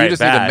 He's all, you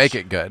just need to make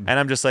it good. And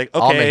I'm just like,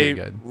 I'll make okay, it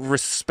good.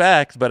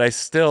 respect, but I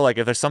still like,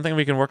 if there's something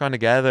we can work on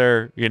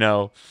together,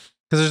 because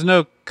there's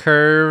no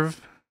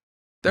curve.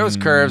 There was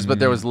curves, but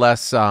there was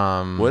less.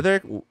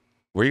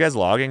 Were you guys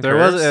logging? There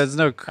curves? was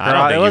no. I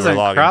don't think it you were wasn't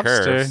logging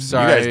Cropster. curves.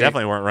 Sorry. You guys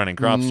definitely weren't running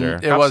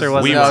Cropster. It was. Cropster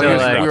wasn't we until, were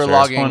like, we were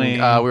 20.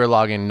 logging. We were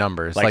logging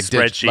numbers, like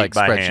spreadsheet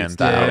by spreadsheet hand,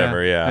 style.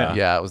 whatever. Yeah.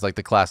 Yeah, it was like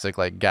the classic,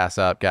 like gas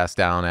up, gas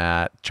down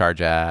at,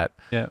 charge at.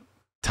 Yeah.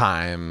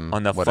 Time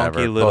On the whatever.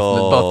 funky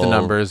little both the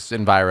numbers,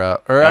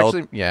 Enviro, or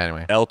actually,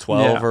 anyway,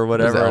 L12 or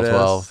whatever it is.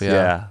 L12,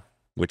 yeah.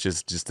 Which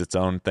is just its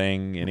own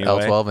thing anyway.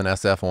 L12 and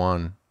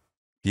SF1.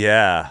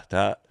 Yeah,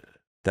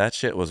 that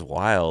shit was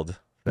wild.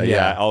 But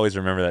I always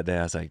remember that day.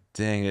 I was like,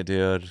 dang it,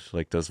 dude.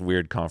 Like those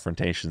weird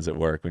confrontations at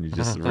work when you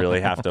just really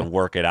have to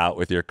work it out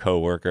with your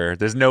coworker.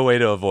 There's no way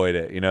to avoid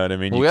it. You know what I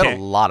mean? Well, we had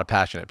a lot of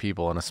passionate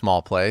people in a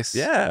small place.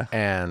 Yeah.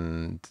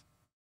 And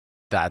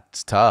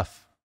that's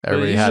tough.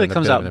 Everybody usually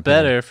comes out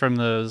better from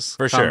those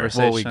conversations,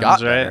 well, we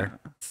got right? better.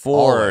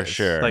 For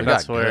sure. Like,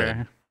 that's where.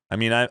 Good. I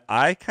mean,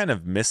 I kind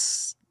of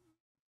miss.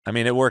 I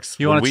mean, it works.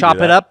 You want to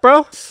chop it up,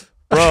 bro?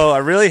 Bro, I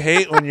really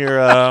hate when you're.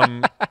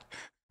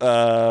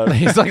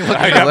 He's like,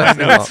 I got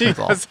my notes.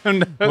 Some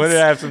notes. When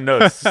did I have some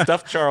notes?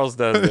 Stuff Charles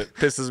does that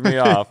pisses me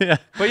off. Yeah.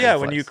 But yeah,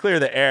 when you clear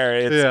the air,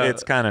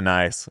 it's kind of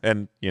nice,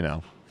 and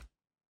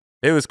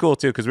it was cool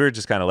too because we were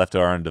just kind of left to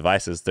our own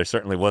devices. There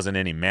certainly wasn't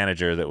any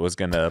manager that was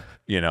gonna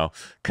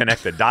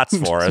connect the dots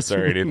for us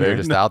or anything. You're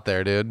just out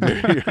there, dude.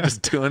 You're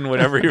just doing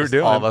whatever you were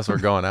doing. All of us were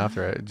going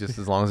after it, just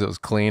as long as it was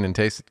clean and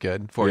tasted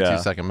good.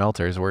 42-second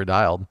melters were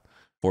dialed.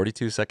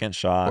 42-second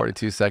shot.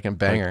 42-second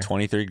banger. Like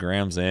 23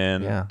 grams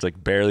in. Yeah. It's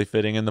like barely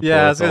fitting in the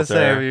I was gonna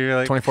say you're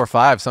like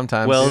 24.5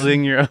 sometimes.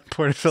 welding your own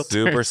portafilter.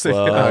 Super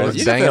slow. Just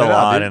You bang can fit it a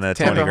out, lot dude. in a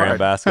Tamp it 20-gram hard.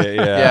 basket.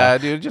 Yeah. Yeah,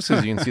 dude. Just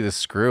because you can see the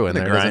screw in The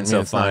there grind's doesn't mean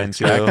so it's not fine,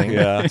 too. extracting.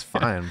 Yeah. It's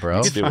fine, bro.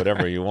 You can do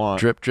whatever you want.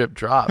 Drip, drip,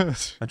 drop.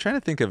 I'm trying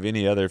to think of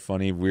any other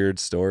funny, weird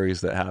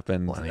stories that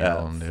happened Plenty at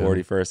of them,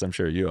 dude. 41st. I'm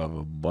sure you have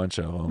a bunch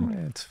of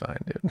them. It's fine,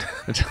 dude.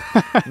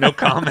 No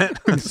comment.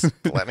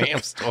 Plenty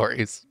of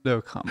stories.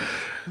 No comment.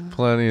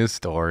 Plenty of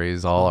stories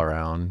all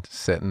around.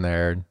 Sitting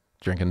there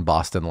drinking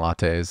Boston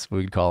lattes,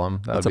 we'd call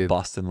them. That's a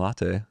Boston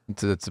latte.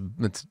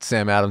 It's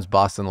Sam Adams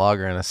Boston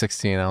Lager in a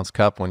 16-ounce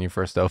cup when you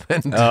first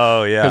opened.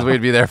 Oh, yeah. Because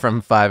we'd be there from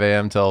 5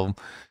 a.m. till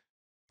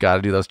got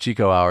to do those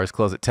Chico hours,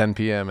 close at 10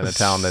 p.m. in a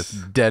town that's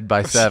dead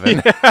by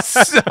 7.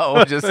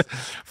 So just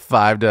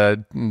 5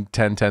 to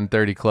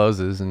 10:30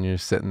 closes, and you're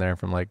sitting there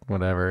from like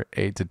whatever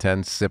 8 to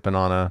 10 sipping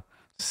on a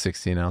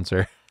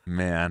 16-ouncer.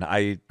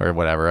 Man, or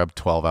whatever, a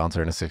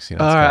 12-ouncer and a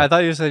 16-ounce. All right, I thought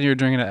you said you were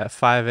drinking it at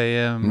 5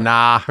 a.m.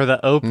 Nah. for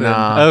the open.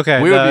 Nah.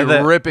 Okay. We would be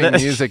ripping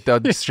music though.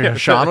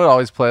 Sean would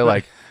always play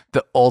like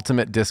the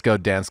ultimate disco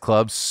dance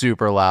club,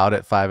 super loud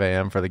at 5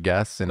 a.m. for the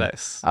guests. And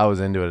Nice. I was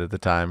into it at the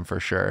time for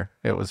sure.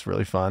 It was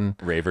really fun.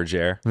 Raver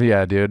Jer.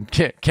 Yeah, dude.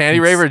 Candy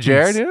Raver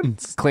Jared, dude.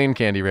 Clean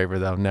Candy Raver,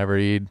 though. Never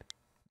eat,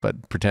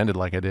 but pretended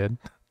like I did.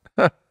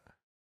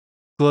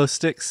 Glow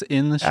sticks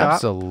in the shop.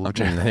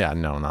 Absolutely. Yeah,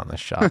 no, not in the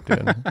shop,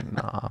 dude.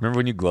 Nah. Remember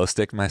when you glow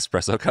stick my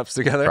espresso cups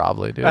together?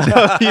 Probably, dude. You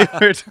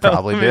were telling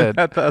Probably me did.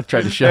 that the other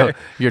Tried to day. show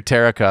your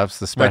Terra cups,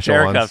 the special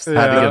Terra ones. cups, Had to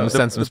yeah. give them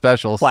send some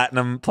specials.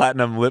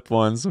 Platinum lip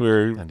ones. We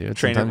were Yeah, dude,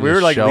 training. sometimes We you were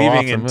just like show leaving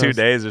off in some 2 moves.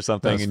 days or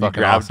something, was and you fucking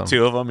grabbed awesome.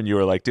 2 of them, and you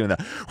were like doing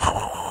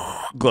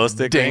the glow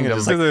stick thing, and Dinged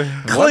just them. like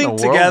What in clink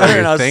the world together. were you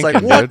And I was just like,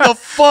 thinking, "What dude?" the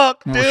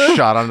fuck, Almost dude?"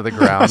 shot onto the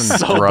ground and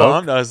so broke.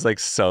 bummed. I was like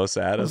so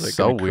sad. I was like,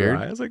 So gonna weird.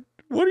 cry. I was like,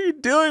 "What are you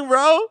doing,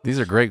 bro?" These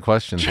are great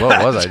questions.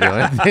 What was I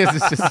doing?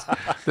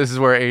 This is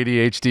where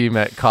ADHD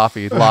met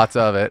coffee. Lots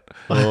of it.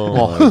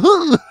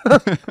 Oh,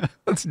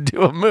 Let's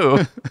do a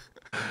move.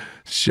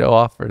 Show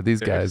off for these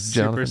They're guys.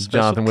 super special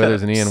Jonathan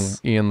Withers and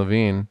cups. Ian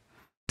Levine.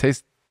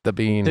 Taste the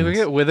beans. Did we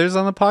get Withers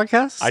on the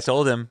podcast? I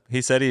told him.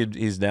 He said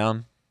he's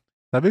down.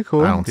 That'd be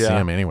cool. I don't see Yeah.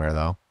 him anywhere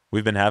though.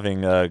 We've been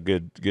having a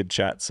good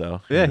chat.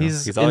 So Yeah, you know,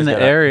 he's always in the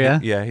got area.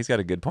 He's got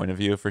a good point of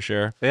view for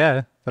sure.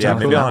 Yeah. Yeah, Sounds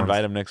maybe cool. I'll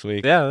invite him next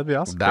week. Yeah, that'd be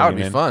awesome. That would Bring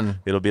be him in. fun.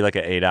 It'll be like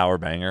an 8-hour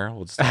banger.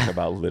 We'll just talk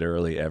about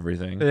literally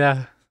everything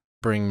Yeah.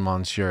 Bring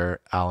Monsieur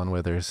Alan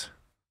Withers.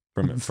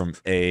 from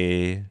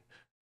A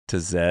to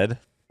Z. Is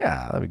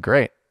Yeah, that'd be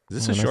great.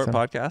 this Oh, a short nice.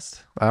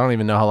 podcast? I don't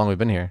even know how long we've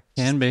been here.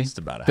 Can be. Just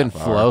about a Been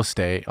half flow hour.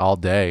 state all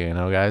day, you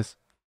know, guys.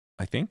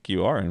 I think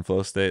you are in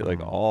flow state like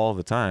all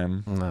the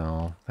time.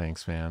 No,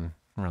 thanks, man.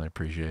 I really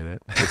appreciate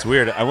it. It's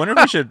weird. I wonder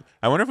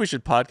if we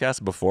should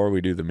podcast before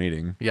we do the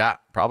meeting. Yeah,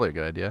 probably a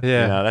good idea.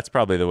 Yeah. That's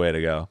probably the way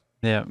to go.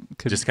 Yeah.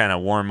 Could Just kind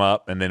of warm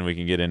up, and then we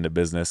can get into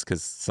business.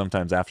 Because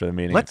sometimes after the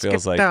meeting, Let's it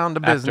feels get like down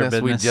to after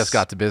business. We business. just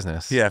got to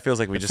business. it feels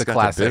like we It's just the got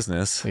classic. to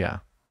business. Yeah.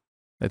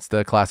 It's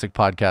the classic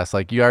podcast.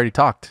 Like you already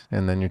talked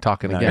and then you're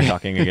talking Now again. you're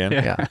talking again.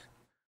 Yeah. Yeah.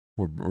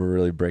 We're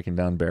really breaking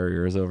down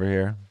barriers over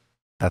here.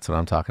 That's what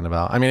I'm talking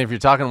about. I mean, if you're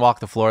talking walk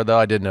the floor, though,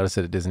 I did notice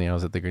it at Disney. I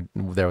was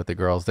there with the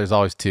girls. There's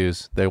always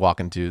twos. They walk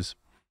in twos.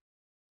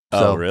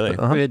 Oh, really?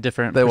 uh-huh. We had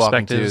different They walk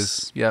in perspectives.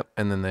 twos. Yep.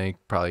 And then they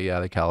probably,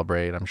 they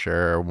calibrate, I'm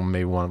sure. Or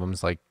maybe one of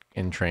them's like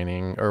in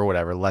training or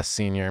whatever, less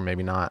senior,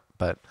 maybe not.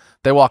 But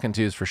they walk in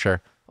twos for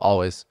sure.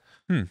 Always.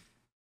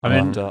 I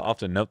mean, I'll have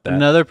to note that.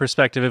 Another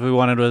perspective, if we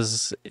wanted,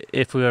 was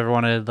if we ever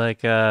wanted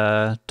like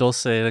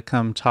Dulce to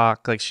come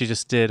talk. Like she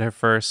just did her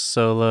first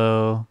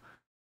solo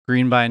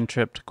Greenvine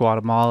trip to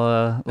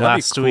Guatemala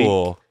last That'd be week.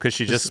 cool because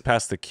she just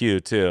passed the queue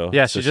too.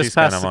 Yeah, So she just she's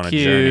kind passed of on the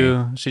a journey.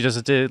 queue. She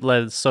just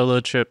led a solo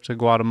trip to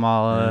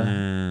Guatemala.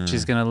 Mm.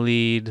 She's gonna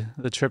lead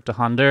the trip to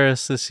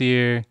Honduras this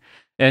year,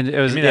 and it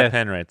was Give me that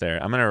pen right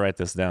there. I'm gonna write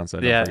this down so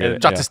I don't Yeah, forget it-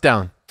 it. Jot this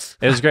down.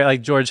 it was great.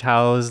 Like George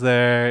Howe was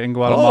there in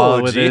Guatemala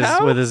Oh, with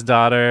G-Howe? his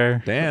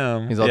daughter.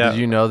 Damn. He's all, Yeah. did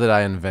you know that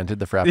I invented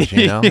the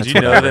Frappuccino? Did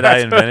you know that I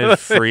invented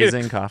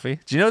freezing coffee?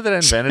 Do you know that I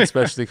invented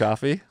specialty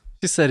coffee?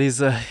 She said he's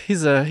a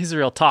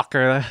real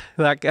talker.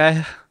 That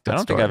guy. I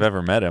don't think I've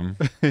ever met him.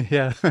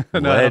 Yeah,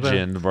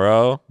 Legend,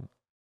 bro. Yeah.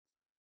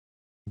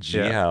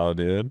 G-How,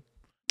 dude.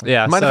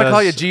 Yeah. Mind so if I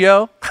call you it's-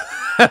 Gio?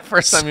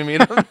 First time you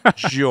meet him?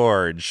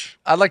 George.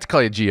 I'd like to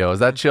call you Gio. Is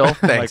that chill?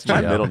 Thanks,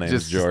 my Gio. middle name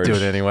is Just George. do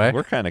it anyway.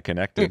 We're kind of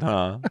connected,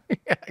 huh?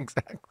 Yeah,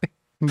 exactly.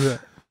 Yeah.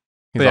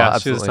 He's But yeah, all,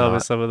 she was absolutely telling me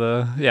not. some of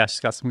the. Yeah, she's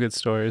got some good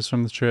stories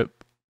from the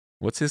trip.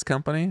 What's his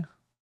company?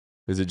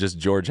 Is it just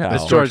George Howe?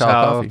 It's George George Howe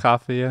Howe Coffee.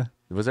 Coffee. Yeah.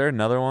 Was there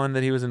another one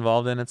that he was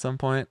involved in at some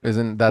point?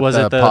 Isn't that Was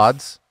the it the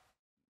pods?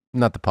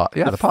 Not the pod.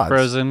 Yeah, the pods.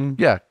 Frozen.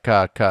 Yeah,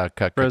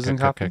 Frozen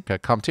coffee?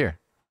 Comtier.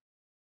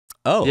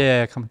 Oh,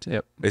 Yeah. Come to.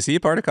 Yep. Is he a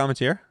part of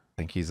Commandeer?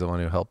 I think he's the one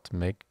who helped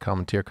make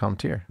Comtier.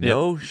 Yep.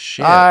 No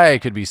shit. I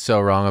could be so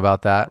wrong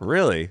about that.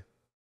 Really?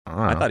 I, don't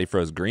I know. thought he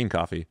froze green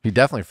coffee. He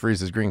definitely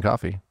freezes green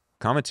coffee.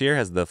 Commandeer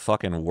has the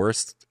fucking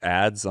worst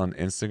ads on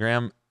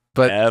Instagram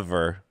But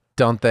ever.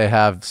 don't they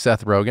have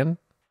Seth Rogen?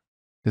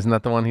 Isn't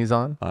that the one he's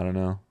on? I don't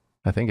know.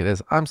 I think it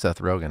is. I'm Seth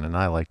Rogen, and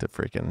I like to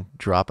freaking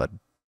drop a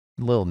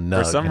little nug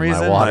For some in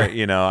reason, my water.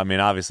 I mean,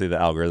 obviously the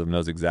algorithm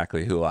knows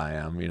exactly who I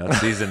am. It's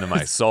seasoned to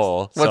my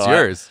soul. What's So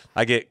yours?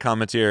 I get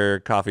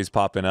Commandeer coffees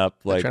popping up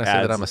They're like trying to ads.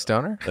 say that I'm a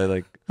stoner? They're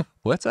like,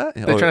 what's that?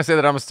 They're trying to say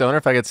that I'm a stoner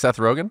if I get Seth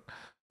Rogen?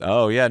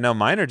 Oh yeah, no,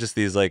 mine are just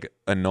these like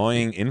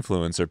annoying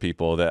influencer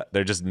people that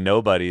they're just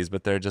nobodies,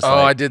 but they're just Oh,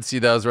 I like, did see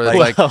those where they're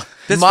like, Well,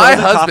 this my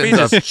frozen coffee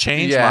husband's just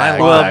changed Yeah, my yeah. life.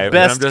 well, And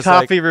I'm just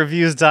like,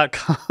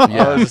 bestcoffeereviews.com.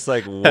 Yeah. I was just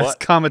like, Best what?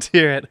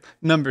 commentator at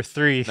number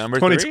 3, Number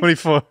three?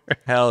 2024.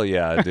 Hell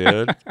yeah,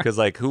 dude. Because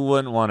like, who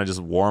wouldn't want to just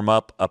warm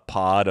up a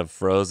pod of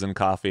frozen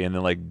coffee and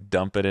then like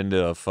dump it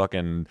into a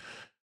fucking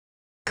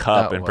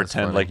cup That and was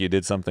pretend funny. like you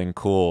did something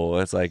cool?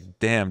 It's like,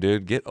 damn,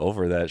 dude, get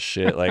over that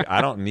shit. Like,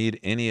 I don't need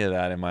any of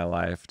that in my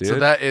life, dude. So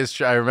that is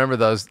true. I remember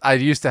those. I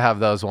used to have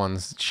those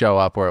ones show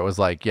up where it was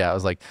like,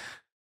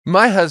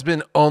 My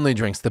husband only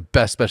drinks the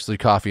best specialty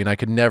coffee, and I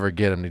could never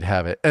get him to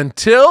have it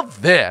until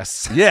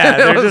this. Yeah, And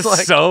I they're was just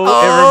like, so.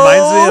 oh,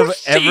 It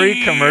reminds me of every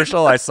shit.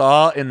 commercial I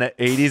saw in the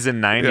 80s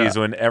and 90s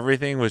when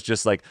everything was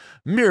just like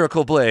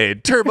Miracle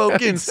Blade, Turbo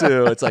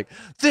Ginsu. It's like,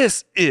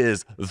 this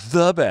is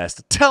the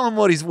best. Tell him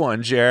what he's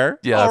won, Jer.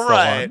 Yeah, all that's the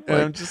right. one. And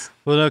Like- I'm just,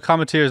 Well, no,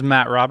 commentator is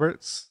Matt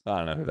Roberts. I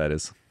don't know who that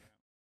is.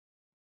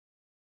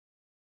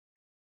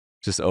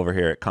 Just over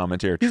here at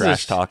Commentator He's a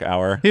Trash sh- Talk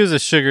Hour. He was a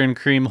sugar and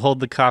cream,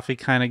 hold the coffee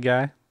kind of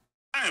guy.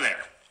 Hi there,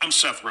 I'm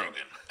Seth Rogen.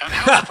 And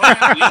how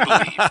about we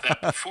believe that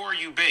before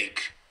you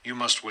bake, you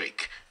must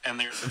wake. And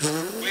there's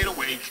a way to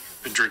wake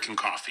than drinking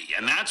coffee.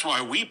 And that's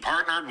why we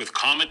partnered with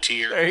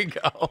Cometeer. There you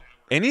go.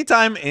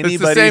 Anytime anybody,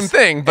 the same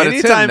thing, but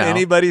it's him anytime now.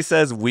 anybody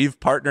says we've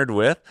partnered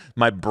with,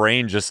 my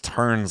brain just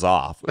turns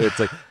off. It's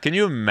like, can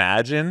you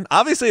imagine?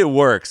 Obviously, it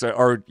works,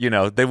 or you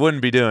know, they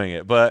wouldn't be doing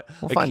it. But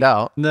We'll like, find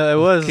out. No, it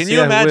was. can you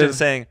yeah, imagine with-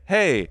 saying,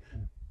 "Hey,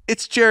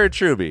 it's Jared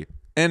Truby,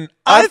 and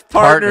I've I've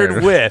partnered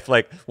partnered." with."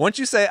 Like, once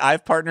you say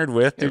 "I've partnered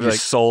with," dude, be your like-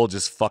 soul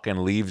just fucking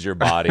leaves your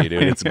body,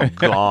 dude. It's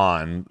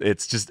gone.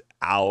 It's just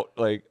out.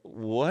 Like,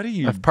 what are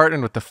you? I've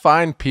partnered with the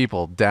fine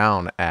people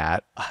down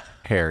at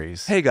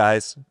Harry's. Hey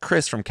guys,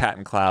 Chris from Cat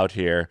and Cloud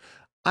here.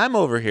 I'm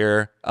over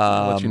here,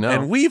 let you know.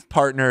 and we've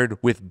partnered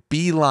with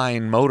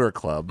Beeline Motor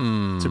Club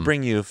Mm. to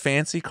bring you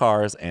fancy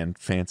cars and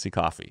fancy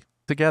coffee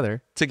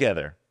Together.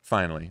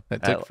 finally.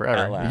 That took At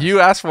forever. last. You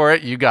asked for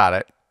it. You got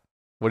it.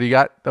 What do you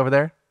got over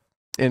there?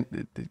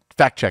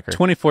 Fact checker.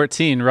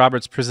 2014,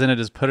 Roberts presented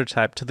his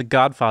prototype to the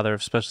godfather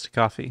of specialty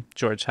coffee,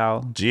 George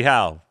Howell. G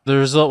How. The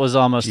result was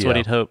almost what Yeah.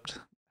 he'd hoped.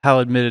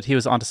 Howell admitted he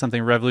was onto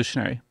something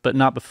revolutionary, but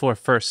not before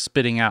first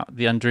spitting out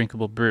the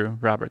undrinkable brew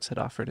Roberts had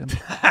offered him.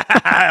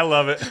 I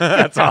love it.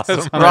 That's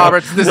awesome.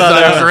 Roberts, this is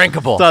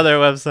undrinkable. It's on their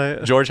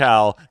website. George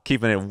Howell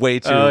keeping it way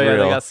too Oh, yeah,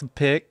 real. they got some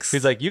pics.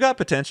 He's like, you got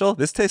potential?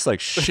 This tastes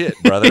like shit,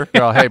 brother.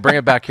 Girl, hey, bring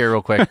it back here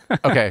real quick.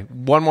 Okay,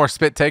 one more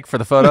spit take for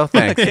the photo.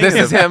 Thanks. This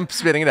is him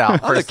spitting it out. I'm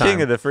the First king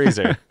time. of the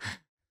freezer.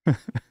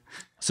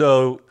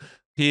 So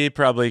he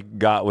probably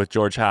got with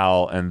George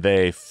Howell and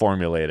they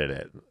formulated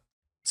it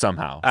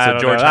somehow. I So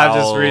don't George know. I'm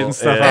Howell just reading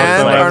stuff is- off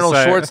And the Arnold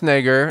website.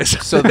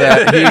 Schwarzenegger, so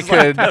that he He's like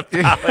could, the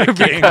palate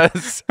king.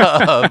 because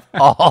of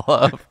all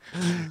of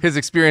his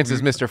experience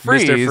as Mr.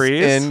 Freeze,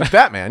 Freeze? in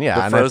Batman.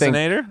 Yeah, The and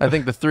Frozenator? I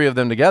think the three of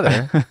them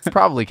together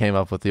probably came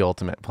up with the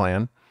ultimate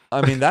plan.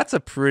 I mean, that's a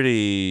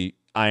pretty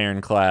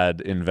ironclad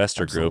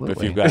investor group. If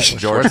Absolutely. you've got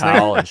George Schwarzenegger?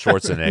 Howell and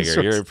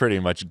Schwarzenegger, you're pretty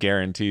much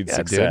guaranteed Yeah,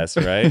 dude. success,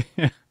 right?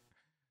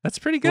 That's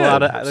pretty good. There's a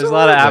lot of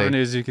Absolutely.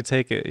 avenues you could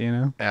take it, you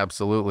know?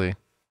 Absolutely.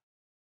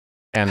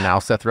 And now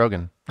Seth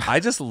Rogen. I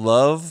just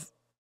love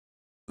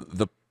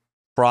the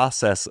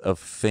process of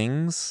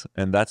things,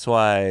 and that's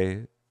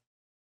why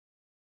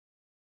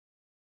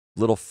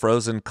little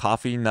frozen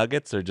coffee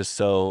nuggets are just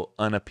so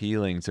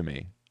unappealing to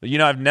me. You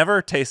know, I've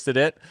never tasted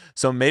it,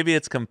 so maybe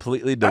it's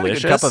completely I had a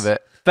delicious. good cup of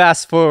it.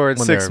 Fast forward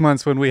When 6 they're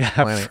months when we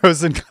have planning-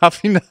 frozen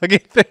coffee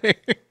nugget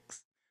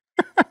things.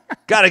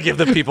 Got to give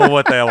the people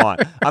what they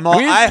want. I'm all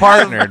We've I have-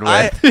 partnered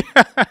with.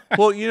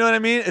 Well, you know what I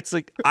mean? It's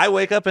like I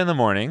wake up in the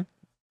morning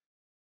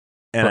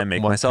and I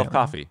make One myself pan.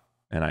 coffee,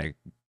 and I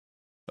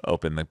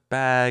open the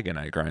bag and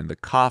I grind the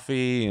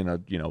coffee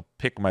and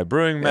pick my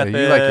brewing Yeah, method.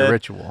 you like your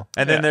ritual.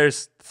 And then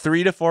there's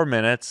 3 to 4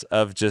 minutes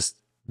of just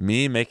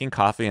me making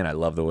coffee, and I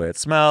love the way it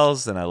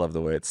smells and I love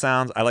the way it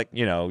sounds. I like,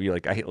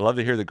 I love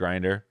to hear the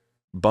grinder.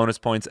 Bonus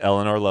points,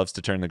 Eleanor loves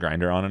to turn the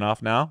grinder on and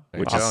off now,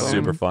 which is Awesome.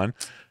 super fun.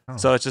 Oh.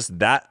 So it's just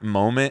that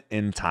moment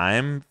in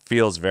time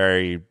feels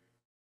very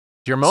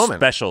Your moment.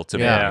 special to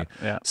Yeah. me.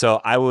 Yeah.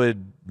 So I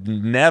would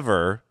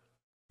never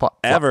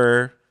Plop, plop.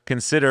 ever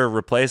consider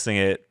replacing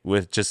it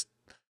with just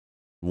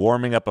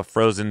warming up a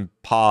frozen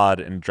pod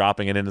and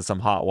dropping it into some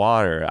hot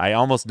water. I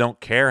almost don't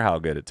care how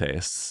good it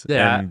tastes.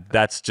 Yeah. And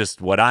that's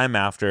just what I'm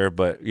after.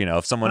 But,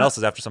 if someone else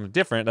is after something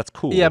different, that's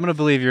cool. Yeah, I'm going to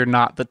believe you're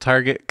not the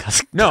target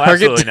No,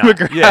 target absolutely not.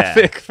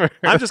 demographic for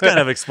I'm just kind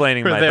of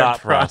explaining for my their thought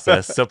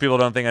process product. so people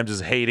don't think I'm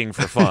just hating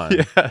for fun.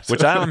 Yeah,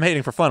 Which I'm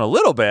hating for fun a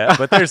little bit,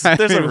 but there's a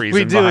reason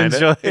we do behind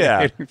enjoy it. Yeah.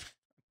 hating.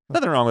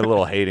 Nothing wrong with a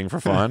little hating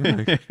for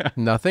fun.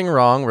 Nothing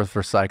wrong with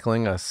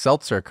recycling a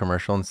seltzer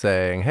commercial and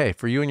saying, hey,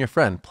 for you and your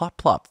friend, plop,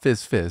 plop,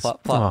 fizz, fizz.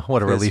 Plop, plop, Oh,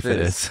 what a fizz, relief it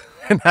fizz. is.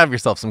 And have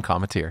yourself some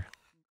Cometeer.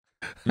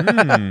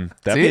 That'd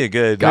See? be a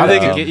good. Got Maybe it.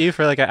 they could get you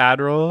for like an ad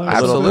roll. Or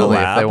A little something. Absolutely.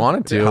 If collab. they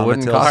wanted to, it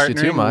wouldn't Comatose. cost you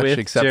too Partnering much with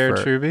except Jared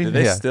for. Truby. Do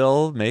they Yeah.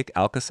 still make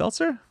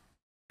Alka-Seltzer?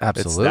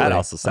 Absolutely. That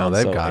also sounds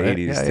they've so got 80s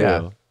it. Yeah, too.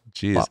 yeah.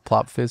 Jeez. Plop,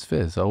 plop, fizz,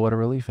 fizz. Oh, what a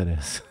relief it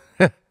is.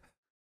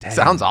 Dang.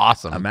 Sounds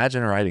awesome.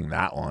 Imagine writing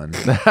that one.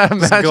 Just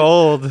Imagine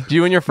gold.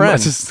 you and your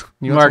friends. Just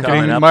You want some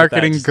Coming marketing, up with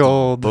marketing that, just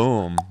gold.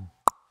 Boom.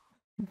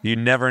 You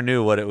never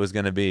knew what it was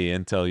going to be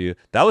until you.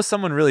 That was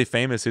someone really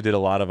famous who did a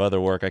lot of other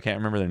work. I can't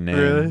remember their name.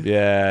 Really?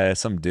 Yeah,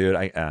 some dude.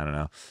 I don't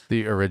know.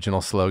 The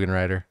original slogan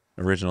writer,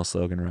 Original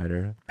slogan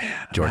writer.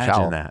 Man, George imagine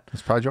Howell. that.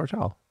 It's probably George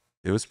Howell.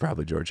 It was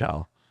probably George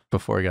Howell.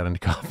 Before he got into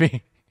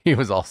coffee, he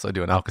was also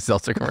doing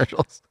Alka-Seltzer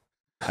commercials.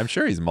 I'm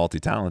sure he's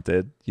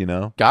multi-talented.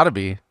 Gotta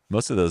be.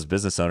 Most of those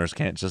business owners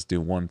can't just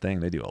do one thing.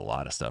 They do a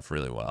lot of stuff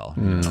really well.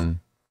 you know?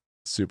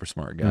 Super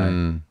smart guy.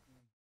 Mm.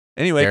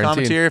 Anyway, Guaranteed.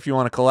 commenteer if you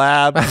want to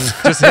collab.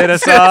 Just hit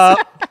us up.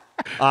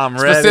 I'm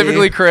ready.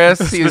 Specifically Chris.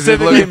 He's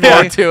Specifically looking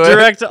forward to it.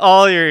 Direct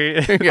all your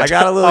I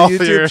got a little all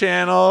YouTube your-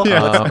 channel.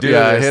 Yeah. Let's do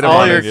Yeah, this. hit him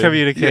all on your it.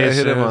 communication. Yeah,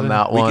 hit him on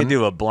that We one. could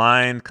do a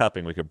blind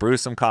cupping. We could brew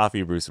some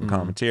coffee, brew some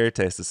commentator,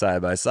 taste it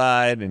side by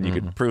side, and you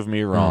could prove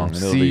me wrong. And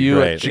it'll See be you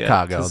great. at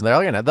Chicago.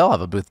 They'll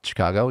have a booth in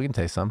Chicago. We can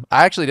taste some.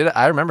 I actually did it.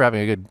 I remember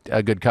having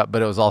a good cup,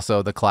 but it was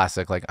also the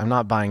classic. Like, I'm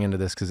not buying into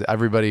this because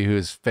everybody who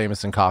is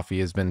famous in coffee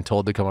has been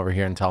told to come over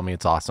here and tell me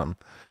it's awesome.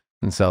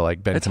 And so,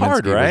 like, Ben It's Kaminsky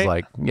hard, right? was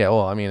like, yeah,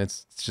 well, I mean,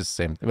 it's just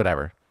the same,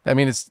 whatever. I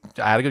mean,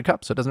 I had a good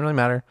cup, so it doesn't really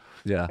matter.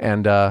 Yeah,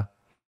 And to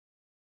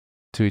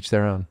each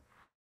their own.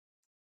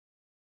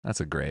 that's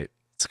a great.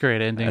 It's a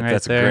great ending right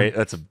That's there. a great.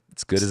 That's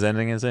as good as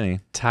ending as any.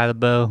 Tie the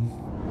bow.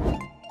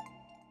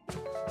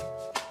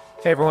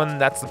 Hey everyone,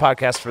 that's the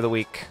podcast for the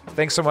week.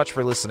 Thanks so much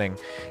for listening.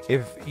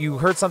 If you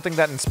heard something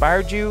that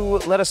inspired you,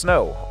 let us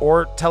know,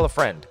 or tell a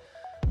friend.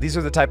 These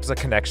are the types of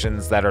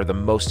connections that are the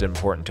most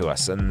important to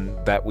us and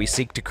that we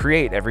seek to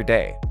create every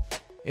day.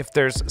 If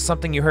there's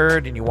something you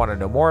heard and you want to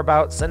know more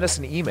about, send us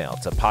an email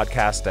to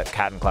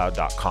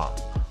podcast@catandcloud.com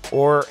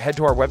or head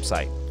to our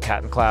website,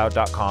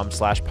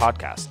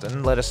 catandcloud.com/podcast,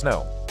 and let us know.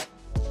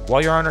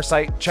 While you're on our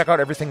site, check out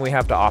everything we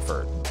have to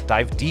offer.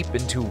 Dive deep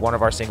into one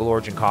of our single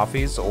origin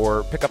coffees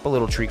or pick up a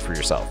little treat for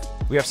yourself.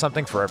 We have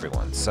something for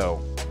everyone, so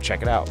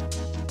check it out.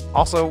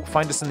 Also,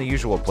 find us in the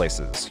usual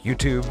places,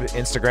 YouTube,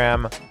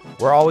 Instagram.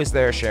 We're always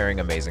there sharing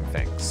amazing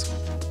things.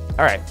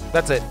 All right,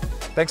 that's it.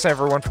 Thanks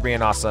everyone for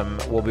being awesome.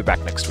 We'll be back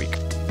next week.